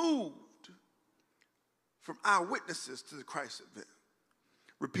removed from eyewitnesses to the Christ event.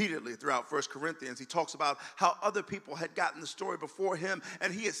 Repeatedly throughout 1 Corinthians, he talks about how other people had gotten the story before him,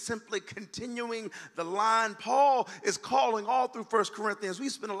 and he is simply continuing the line. Paul is calling all through 1 Corinthians. We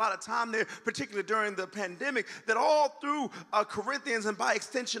spent a lot of time there, particularly during the pandemic, that all through Corinthians, and by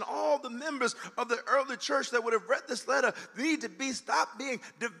extension, all the members of the early church that would have read this letter need to stop being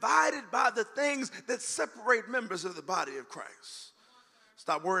divided by the things that separate members of the body of Christ.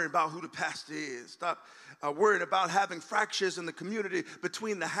 Stop worrying about who the pastor is. Stop worrying about having fractures in the community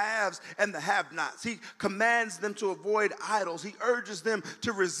between the haves and the have-nots. He commands them to avoid idols. He urges them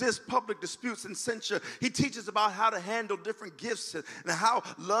to resist public disputes and censure. He teaches about how to handle different gifts and how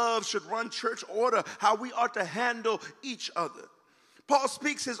love should run church order, how we are to handle each other. Paul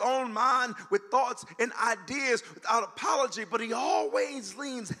speaks his own mind with thoughts and ideas without apology, but he always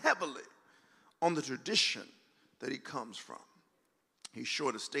leans heavily on the tradition that he comes from. He's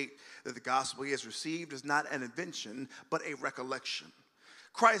sure to state that the gospel he has received is not an invention, but a recollection.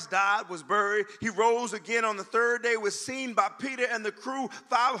 Christ died, was buried. He rose again on the third day, was seen by Peter and the crew,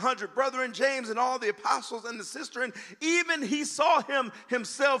 500 brethren, James and all the apostles and the sister. And even he saw him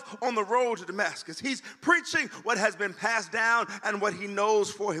himself on the road to Damascus. He's preaching what has been passed down and what he knows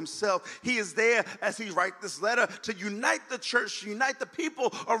for himself. He is there as he writes this letter to unite the church, to unite the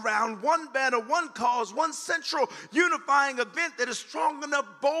people around one banner, one cause, one central unifying event that is strong enough,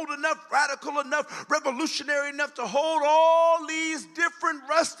 bold enough, radical enough, revolutionary enough to hold all these different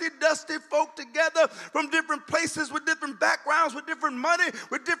rusty, dusty folk together from different places with different backgrounds, with different money,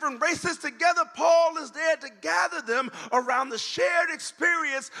 with different races together. Paul is there to gather them around the shared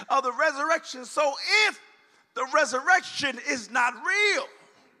experience of the resurrection. So if the resurrection is not real,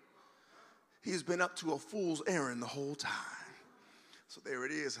 he's been up to a fool's errand the whole time. So there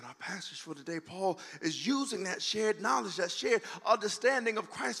it is in our passage for today. Paul is using that shared knowledge, that shared understanding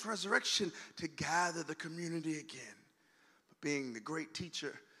of Christ's resurrection to gather the community again. Being the great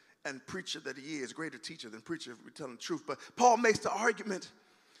teacher and preacher that he is, greater teacher than preacher if we're telling the truth. But Paul makes the argument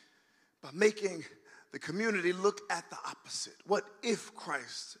by making the community look at the opposite. What if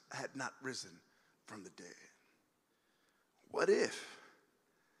Christ had not risen from the dead? What if?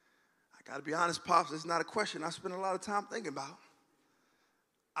 I got to be honest, Pops, it's not a question I spend a lot of time thinking about.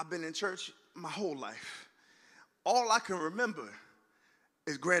 I've been in church my whole life. All I can remember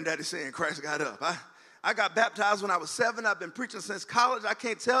is Granddaddy saying Christ got up. I got baptized when I was 7. I've been preaching since college. I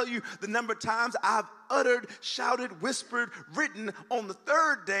can't tell you the number of times I've uttered, shouted, whispered, written on the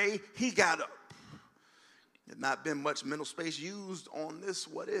third day he got up. There's not been much mental space used on this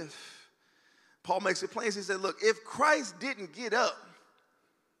what if. Paul makes it plain. He said, look, if Christ didn't get up,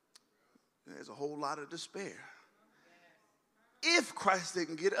 there's a whole lot of despair. If Christ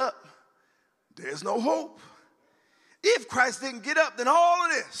didn't get up, there's no hope. If Christ didn't get up, then all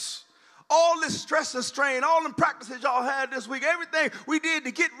of this stress and strain, all the practices y'all had this week, everything we did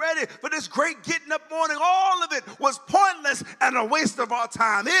to get ready for this great getting up morning, all of it was pointless and a waste of our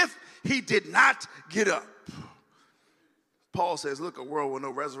time if he did not get up. Paul says, look, a world with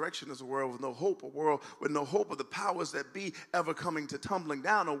no resurrection is a world with no hope, a world with no hope of the powers that be ever coming to tumbling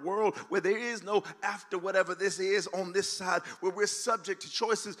down, a world where there is no after whatever this is on this side, where we're subject to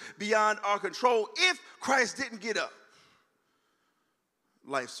choices beyond our control. If Christ didn't get up,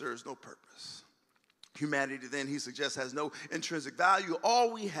 life serves no purpose. Humanity, then, he suggests, has no intrinsic value.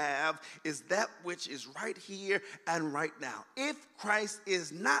 All we have is that which is right here and right now. If Christ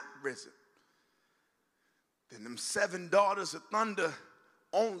is not risen, then them 7 daughters of thunder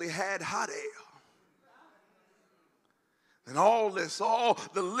only had hot air. And all this, all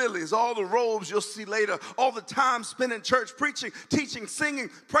the lilies, all the robes you'll see later, all the time spent in church preaching, teaching, singing,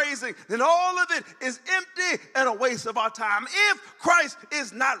 praising, then all of it is empty and a waste of our time. If Christ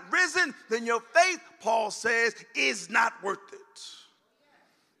is not risen, then your faith, Paul says, is not worth it.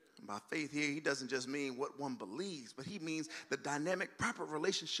 By faith here, he doesn't just mean what one believes, but he means the dynamic, proper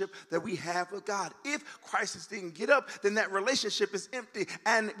relationship that we have with God. If Christ didn't get up, then that relationship is empty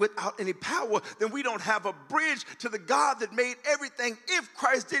and without any power. Then we don't have a bridge to the God that made everything. If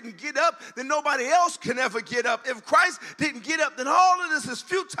Christ didn't get up, then nobody else can ever get up. If Christ didn't get up, then all of this is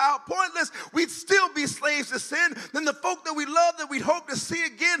futile, pointless. We'd still be slaves to sin. Then the folk that we love, that we hope to see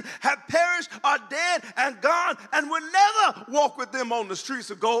again, have perished, are dead and gone, and will never walk with them on the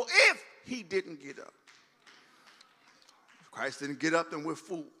streets of gold. If he didn't get up. If Christ didn't get up, then we're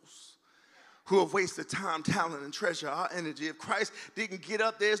fools who have wasted time, talent, and treasure, our energy. If Christ didn't get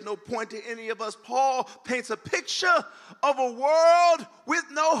up, there's no point to any of us. Paul paints a picture of a world with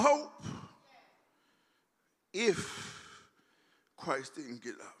no hope. If Christ didn't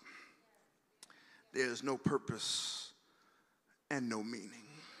get up, there's no purpose and no meaning.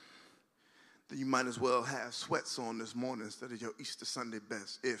 then you might as well have sweats on this morning instead of your Easter Sunday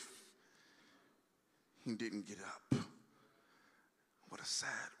best if he didn't get up. What a sad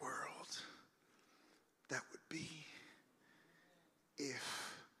world that would be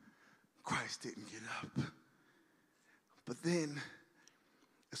if Christ didn't get up. But then,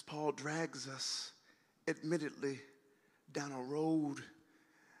 as Paul drags us, admittedly, down a road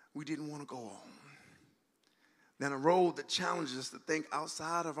we didn't want to go on, down a road that challenges us to think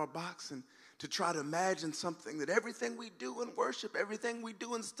outside of our box and to try to imagine something that everything we do in worship, everything we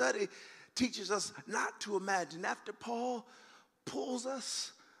do in study teaches us not to imagine. After Paul pulls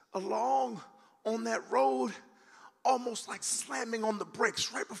us along on that road, almost like slamming on the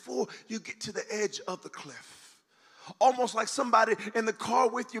brakes right before you get to the edge of the cliff. Almost like somebody in the car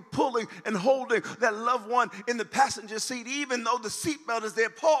with you pulling and holding that loved one in the passenger seat. Even though the seatbelt is there,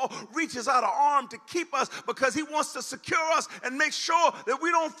 Paul reaches out an arm to keep us because he wants to secure us and make sure that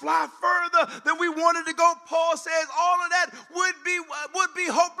we don't fly further than we wanted to go. Paul says all of that would be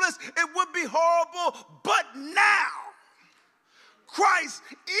hopeless. It would be horrible. But now, Christ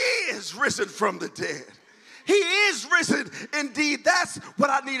is risen from the dead. He is risen indeed. That's what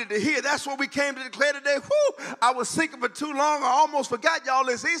I needed to hear. That's what we came to declare today. Whew, I was thinking for too long. I almost forgot y'all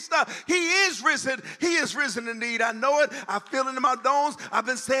this Easter. He is risen. He is risen indeed. I know it. I feel it in my bones. I've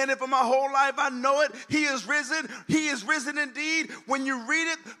been saying it for my whole life. I know it. He is risen. He is risen indeed. When you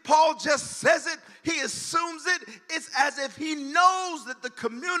read it, Paul just says it. He assumes it. It's as if he knows that the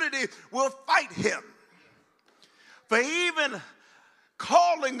community will fight him for even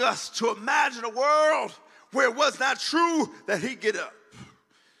calling us to imagine a world where it was not true that he get up.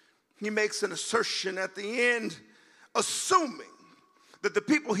 He makes an assertion at the end, assuming that the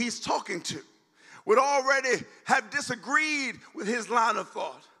people he's talking to would already have disagreed with his line of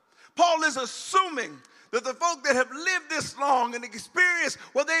thought. Paul is assuming that the folk that have lived this long and experienced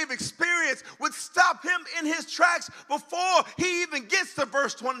what they've experienced would stop him in his tracks before he even gets to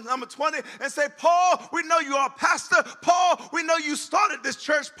verse 20, number 20 and say, Paul, we know you are a pastor. Paul, we know you started this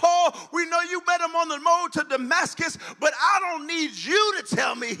church. Paul, we know you met him on the road to Damascus, but I don't need you to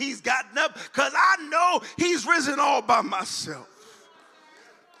tell me he's gotten up because I know he's risen all by myself.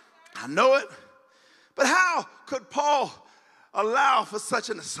 I know it. But how could Paul allow for such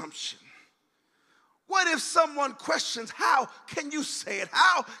an assumption? What if someone questions, how can you say it?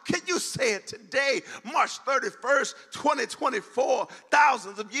 How can you say it today, March 31st, 2024,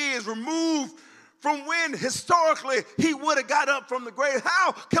 thousands of years removed from when historically he would have got up from the grave?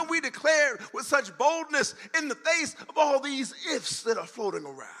 How can we declare it with such boldness in the face of all these ifs that are floating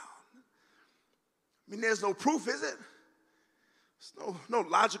around? I mean, there's no proof, is it? There's no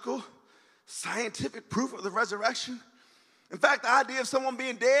logical, scientific proof of the resurrection. In fact, the idea of someone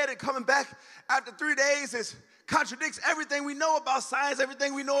being dead and coming back after 3 days contradicts everything we know about science,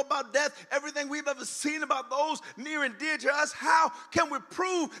 everything we know about death, everything we've ever seen about those near and dear to us. How can we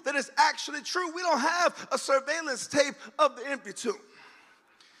prove that it's actually true? We don't have a surveillance tape of the empty tomb.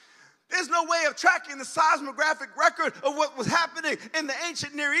 There's no way of tracking the seismographic record of what was happening in the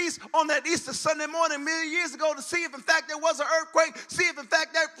ancient Near East on that Easter Sunday morning a million years ago to see if, in fact, there was an earthquake, see if, in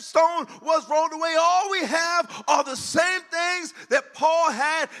fact, that stone was rolled away. All we have are the same things that Paul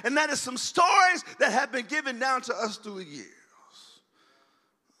had, and that is some stories that have been given down to us through the years.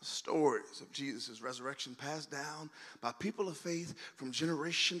 Stories of Jesus' resurrection passed down by people of faith from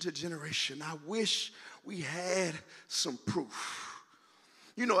generation to generation. I wish we had some proof.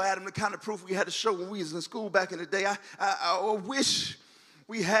 You know, Adam, the kind of proof we had to show when we was in school back in the day. I wish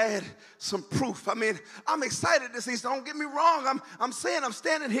we had some proof. I mean, I'm excited this Easter. Don't get me wrong. I'm saying I'm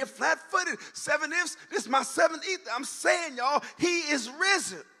standing here flat-footed. 7 ifs. This is my 7th Easter. I'm saying, y'all, he is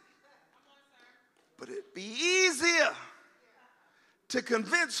risen. But it'd be easier to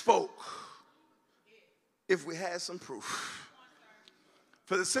convince folk if we had some proof.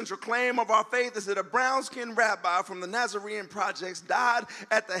 For the central claim of our faith is that a brown-skinned rabbi from the Nazarene Projects died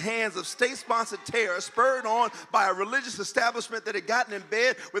at the hands of state-sponsored terror, spurred on by a religious establishment that had gotten in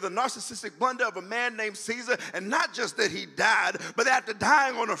bed with a narcissistic blunder of a man named Caesar. And not just that he died, but after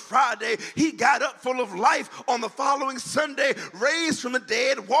dying on a Friday, he got up full of life on the following Sunday, raised from the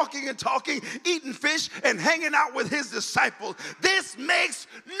dead, walking and talking, eating fish, and hanging out with his disciples. This makes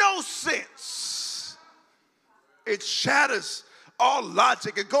no sense. It shatters all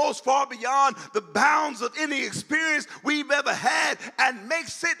logic. It goes far beyond the bounds of any experience we've ever had and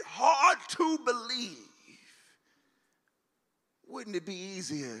makes it hard to believe. Wouldn't it be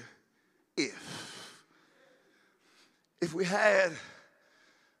easier if we had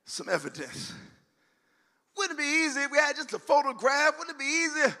some evidence? Wouldn't it be easier if we had just a photograph? Wouldn't it be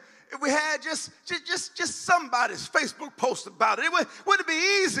easier if we had just somebody's Facebook post about it? Wouldn't it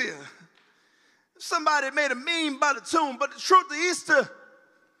be easier Somebody made a meme by the tomb, but the truth of Easter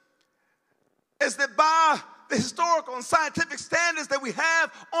is that by the historical and scientific standards that we have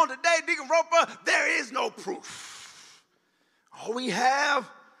on today, Deacon Roper, there is no proof. All we have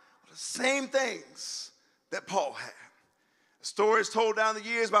are the same things that Paul had. The story is told down the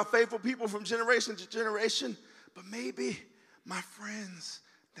years by faithful people from generation to generation, but maybe, my friends,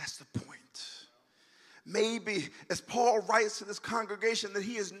 that's the point. Maybe, as Paul writes to this congregation, that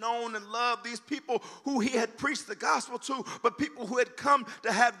he has known and loved these people who he had preached the gospel to, but people who had come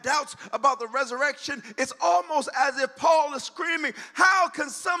to have doubts about the resurrection. It's almost as if Paul is screaming, how can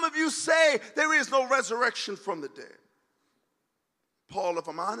some of you say there is no resurrection from the dead? Paul, if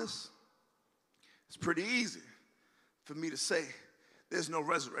I'm honest, it's pretty easy for me to say there's no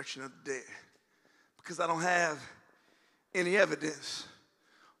resurrection of the dead because I don't have any evidence.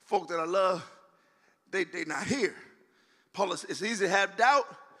 Folk that I love, they not here. Paul, it's easy to have doubt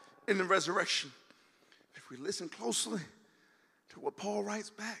in the resurrection. If we listen closely to what Paul writes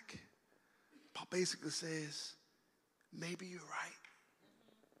back, Paul basically says, maybe you're right.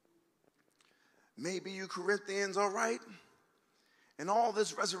 Maybe you Corinthians are right, and all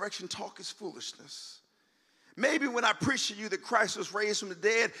this resurrection talk is foolishness. Maybe when I preach to you that Christ was raised from the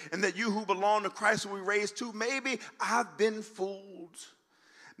dead and that you who belong to Christ will be raised too, maybe I've been fooled.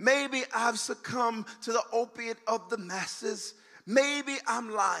 Maybe I've succumbed to the opiate of the masses. Maybe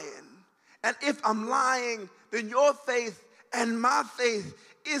I'm lying. And if I'm lying, then your faith and my faith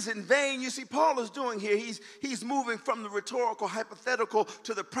is in vain. You see, Paul is doing here, he's moving from the rhetorical hypothetical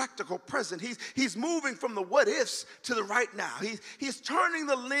to the practical present. He's moving from the what ifs to the right now. He's turning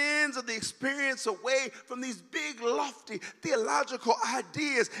the lens of the experience away from these big, lofty theological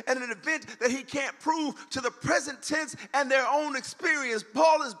ideas and an event that he can't prove to the present tense and their own experience.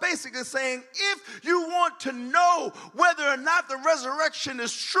 Paul is basically saying, if you want to know whether or not the resurrection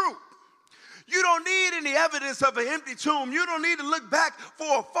is true, you don't need any evidence of an empty tomb. You don't need to look back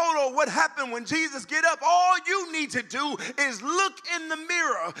for a photo of what happened when Jesus get up. All you need to do is look in the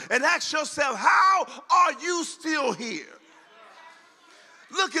mirror and ask yourself, how are you still here?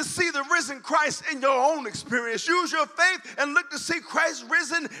 Look and see the risen Christ in your own experience. Use your faith and look to see Christ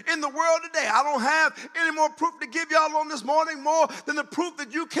risen in the world today. I don't have any more proof to give y'all on this morning, more than the proof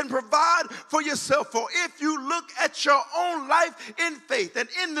that you can provide for yourself. For if you look at your own life in faith and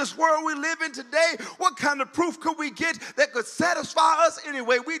in this world we live in today, what kind of proof could we get that could satisfy us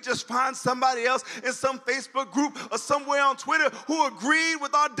anyway? We just find somebody else in some Facebook group or somewhere on Twitter who agreed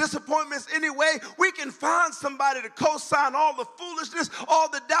with our disappointments anyway. We can find somebody to co-sign all the foolishness, all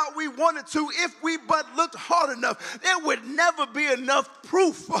the doubt we wanted to if we but looked hard enough. There would never be enough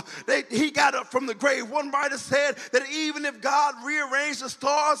proof that he got up from the grave. One writer said that even if God rearranged the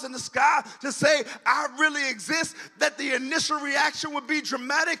stars in the sky to say, I really exist, that the initial reaction would be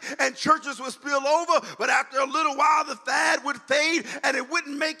dramatic and churches would spill over, but after a little while the fad would fade and it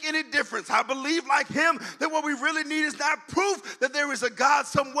wouldn't make any difference. I believe like him that what we really need is not proof that there is a God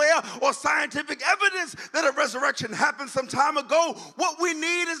somewhere or scientific evidence that a resurrection happened some time ago. What we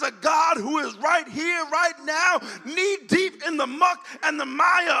need is a God who is right here, right now, knee deep in the muck and the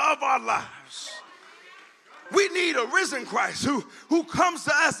mire of our lives. We need a risen Christ who comes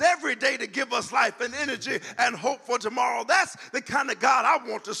to us every day to give us life and energy and hope for tomorrow. That's the kind of God I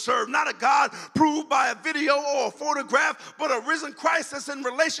want to serve. Not a God proved by a video or a photograph, but a risen Christ that's in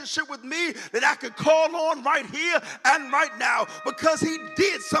relationship with me that I could call on right here and right now because he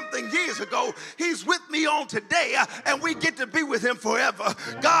did something years ago. He's with me on today, and we get to be with him forever.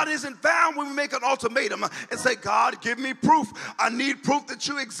 God isn't found when we make an ultimatum and say, God, give me proof. I need proof that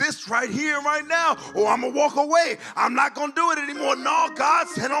you exist right here, right now, or I'm going to walk away. I'm not going to do it anymore. No, God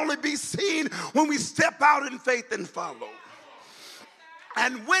can only be seen when we step out in faith and follow.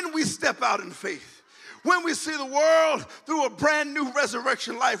 And when we step out in faith, when we see the world through a brand new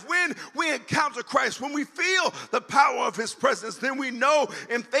resurrection life, when we encounter Christ, when we feel the power of his presence, then we know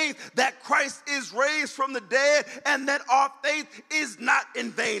in faith that Christ is raised from the dead and that our faith is not in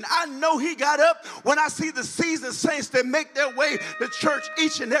vain. I know he got up when I see the seasoned saints that make their way to church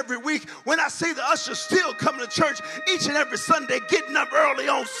each and every week, when I see the ushers still coming to church each and every Sunday, getting up early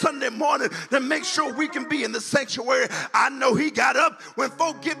on Sunday morning to make sure we can be in the sanctuary. I know he got up when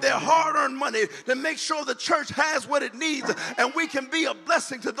folk give their hard-earned money to make sure the church has what it needs and we can be a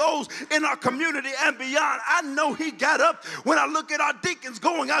blessing to those in our community and beyond. I know he got up when I look at our deacons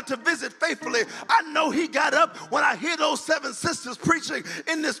going out to visit faithfully. I know he got up when I hear those 7 sisters preaching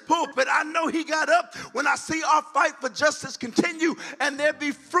in this pulpit. I know he got up when I see our fight for justice continue and there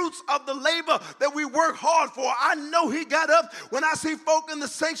be fruits of the labor that we work hard for. I know he got up when I see folk in the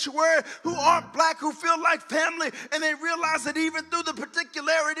sanctuary who aren't black, who feel like family, and they realize that even through the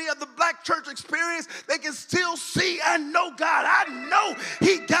particularity of the black church experience, experience, they can still see and know God. I know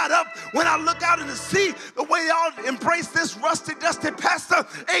he got up. When I look out in the sea, the way y'all embraced this rusty, dusty pastor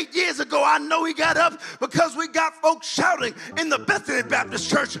 8 years ago, I know he got up because we got folks shouting in the Bethany Baptist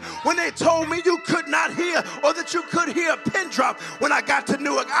Church when they told me you could not hear or that you could hear a pin drop when I got to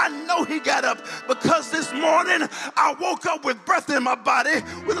Newark. I know he got up because this morning I woke up with breath in my body,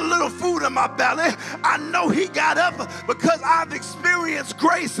 with a little food in my belly. I know he got up because I've experienced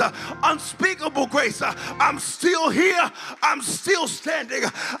grace, unspeakable grace. I'm still here. I'm still standing.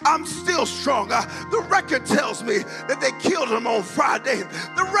 I'm still strong. The record tells me that they killed him on Friday.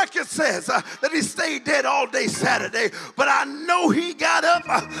 The record says that he stayed dead all day Saturday. But I know he got up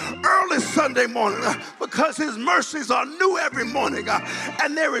early Sunday morning because his mercies are new every morning.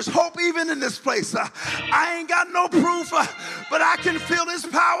 And there is hope even in this place. I ain't got no proof, but I can feel his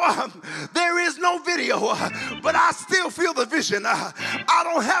power. There is no video, but I still feel the vision. I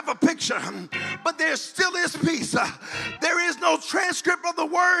don't have a picture, but there still is peace. There is no transcript of the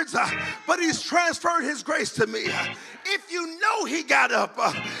words, but he's transferred his grace to me. If you know he got up,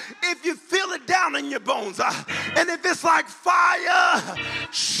 if you feel it down in your bones, and if it's like fire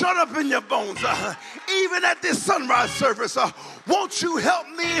shut up in your bones, even at this sunrise service, won't you help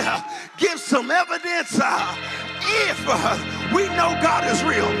me give some evidence? If we know God is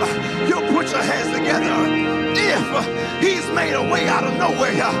real, you'll put your hands together. If he's made a way out of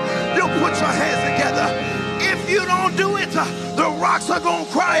nowhere, you'll put your hands together. If you don't do it, the rocks are going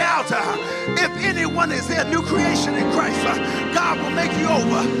to cry out. If anyone is a new creation in Christ, God will make you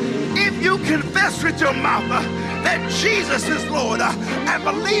over. If you confess with your mouth that Jesus is Lord and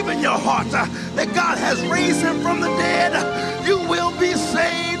believe in your heart that God has raised him from the dead, you will be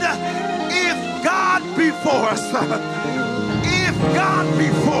saved. If God be for us, if God be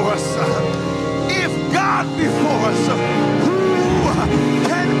for us, if God be for us, who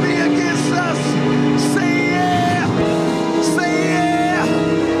can be against us? Say yeah, say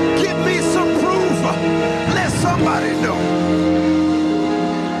yeah. Give me some proof. Let somebody know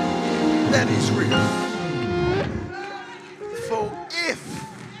that he's real. For if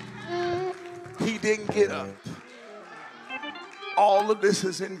he didn't get up, all of this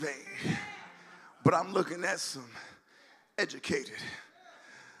is in vain. But I'm looking at some educated,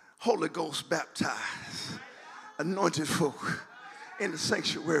 Holy Ghost baptized, anointed folk in the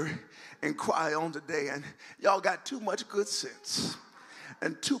sanctuary and choir on today, and y'all got too much good sense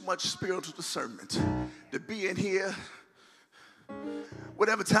and too much spiritual discernment to be in here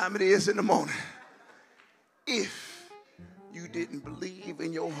whatever time it is in the morning. If you didn't believe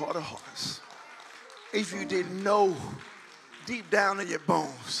in your heart of hearts, if you didn't know deep down in your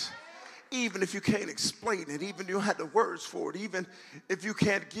bones, even if you can't explain it, even if you don't have the words for it, even if you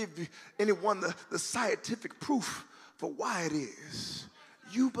can't give anyone the scientific proof for why it is,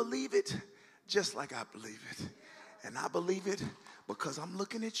 you believe it just like I believe it. And I believe it because I'm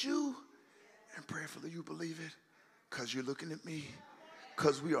looking at you, and prayerfully you believe it because you're looking at me,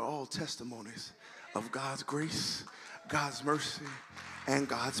 because we are all testimonies of God's grace, God's mercy, and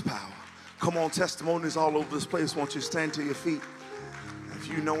God's power. Come on, testimonies all over this place. Won't you stand to your feet? If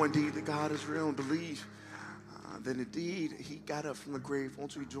you know indeed that God is real and believe, then indeed he got up from the grave.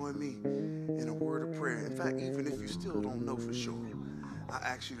 Won't you join me in a word of prayer? In fact, even if you still don't know for sure, I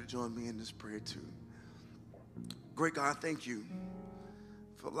ask you to join me in this prayer too. Great God, thank you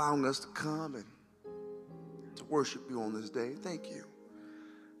for allowing us to come and to worship you on this day. Thank you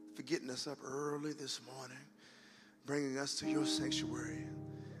for getting us up early this morning, bringing us to your sanctuary,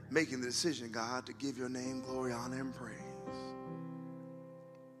 making the decision, God, to give your name glory, honor, and praise.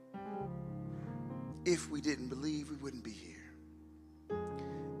 If we didn't believe, we wouldn't be here.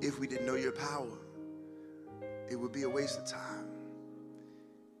 If we didn't know your power, it would be a waste of time.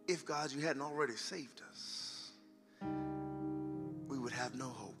 If, God, you hadn't already saved us, we would have no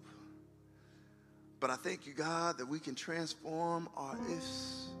hope. But I thank you, God, that we can transform our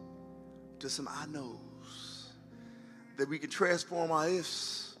ifs to some I knows, that we can transform our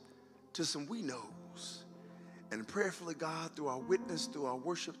ifs to some we knows. And prayerfully, God, through our witness, through our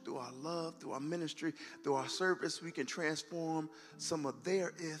worship, through our love, through our ministry, through our service, we can transform some of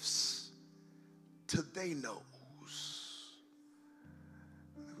their ifs to they knows.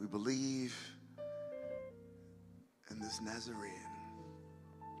 We believe in this Nazarene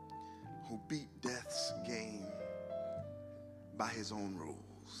who beat death's game by his own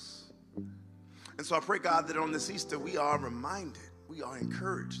rules. And so I pray, God, that on this Easter we are reminded, we are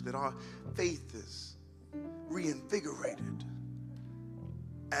encouraged that our faith is reinvigorated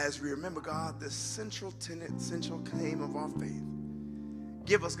as we remember, God, this central tenet, central claim of our faith.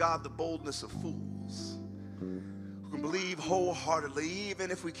 Give us, God, the boldness of fools can believe wholeheartedly, even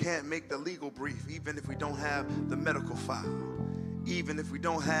if we can't make the legal brief, even if we don't have the medical file, even if we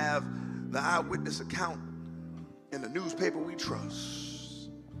don't have the eyewitness account in the newspaper we trust.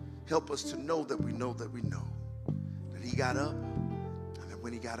 Help us to know that we know that we know that he got up, and that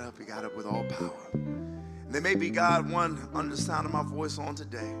when he got up with all power. And there may be, God, one under the sound of my voice on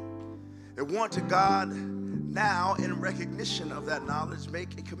today that want to, God, now in recognition of that knowledge,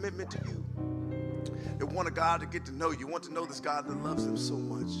 make a commitment to you. They want a God to get to know you, want to know this God that loves them so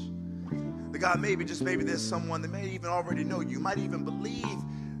much. The God, maybe, just maybe there's someone that may even already know you, might even believe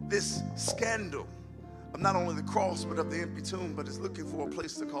this scandal of not only the cross but of the empty tomb, but is looking for a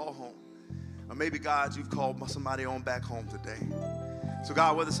place to call home. Or maybe, God, you've called somebody on back home today. So,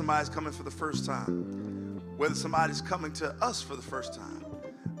 God, whether somebody's coming for the first time, whether somebody's coming to us for the first time,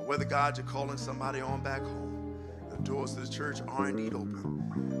 or whether, God, you're calling somebody on back home, the doors to the church are indeed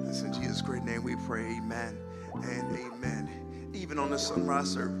open. It's in Jesus' great name we pray, amen and amen. Even on this sunrise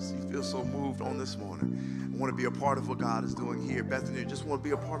service, you feel so moved on this morning. I want to be a part of what God is doing here. Bethany, just want to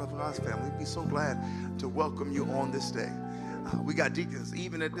be a part of God's family. We'd be so glad to welcome you on this day. We got deacons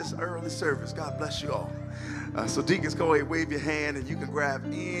even at this early service. God bless you all. So deacons, go ahead, wave your hand, and you can grab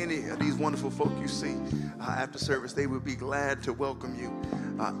any of these wonderful folk you see after service. They would be glad to welcome you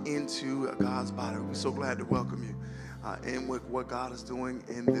into God's body. We're so glad to welcome you in what God is doing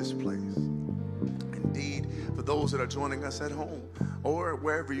in this place. Indeed, for those that are joining us at home or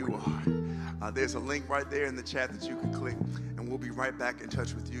wherever you are, there's a link right there in the chat that you can click, and we'll be right back in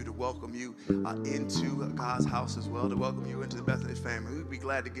touch with you to welcome you into God's house as well, to welcome you into the Bethany family. We'd be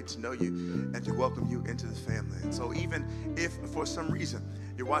glad to get to know you and to welcome you into the family. And so even if for some reason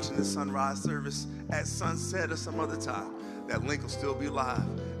you're watching the sunrise service at sunset or some other time, that link will still be live,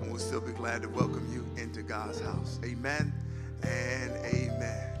 and we'll still be glad to welcome you into God's house. Amen and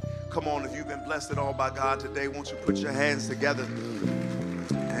amen. Come on, if you've been blessed at all by God today, won't you put your hands together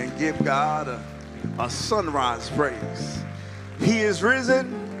and give God a sunrise praise. He is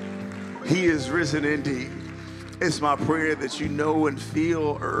risen. He is risen indeed. It's my prayer that you know and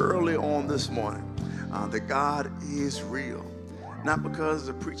feel early on this morning that God is real. Not because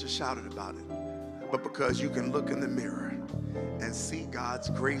the preacher shouted about it, but because you can look in the mirror and see God's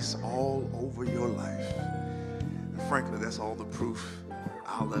grace all over your life. And frankly, that's all the proof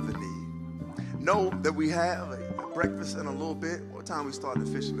I'll ever need. Know that we have a breakfast in a little bit. What time we start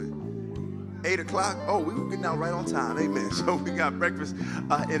officially? 8 o'clock. Oh, we were getting out right on time. Amen. So we got breakfast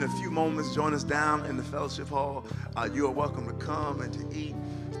in a few moments. Join us down in the fellowship hall. You are welcome to come and to eat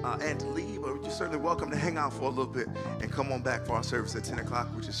and to leave, but you're certainly welcome to hang out for a little bit and come on back for our service at 10 o'clock,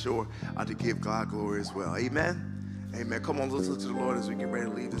 which is sure to give God glory as well. Amen. Amen. Come on, let's look to the Lord as we get ready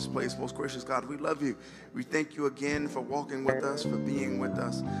to leave this place. Most gracious God, we love you. We thank you again for walking with us, for being with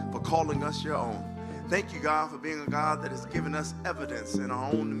us, for calling us your own. Thank you, God, for being a God that has given us evidence in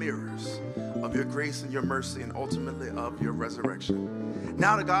our own mirrors of your grace and your mercy and ultimately of your resurrection.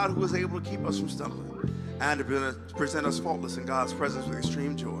 Now the God who is able to keep us from stumbling and to present us faultless in God's presence with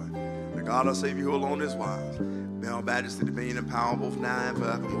extreme joy. The God, our Savior, who alone is wise. May all majesty, dominion, and power both now and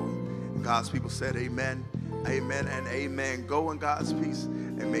forevermore. And God's people said amen, amen, and amen. Go in God's peace,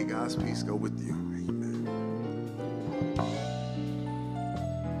 and may God's peace go with you.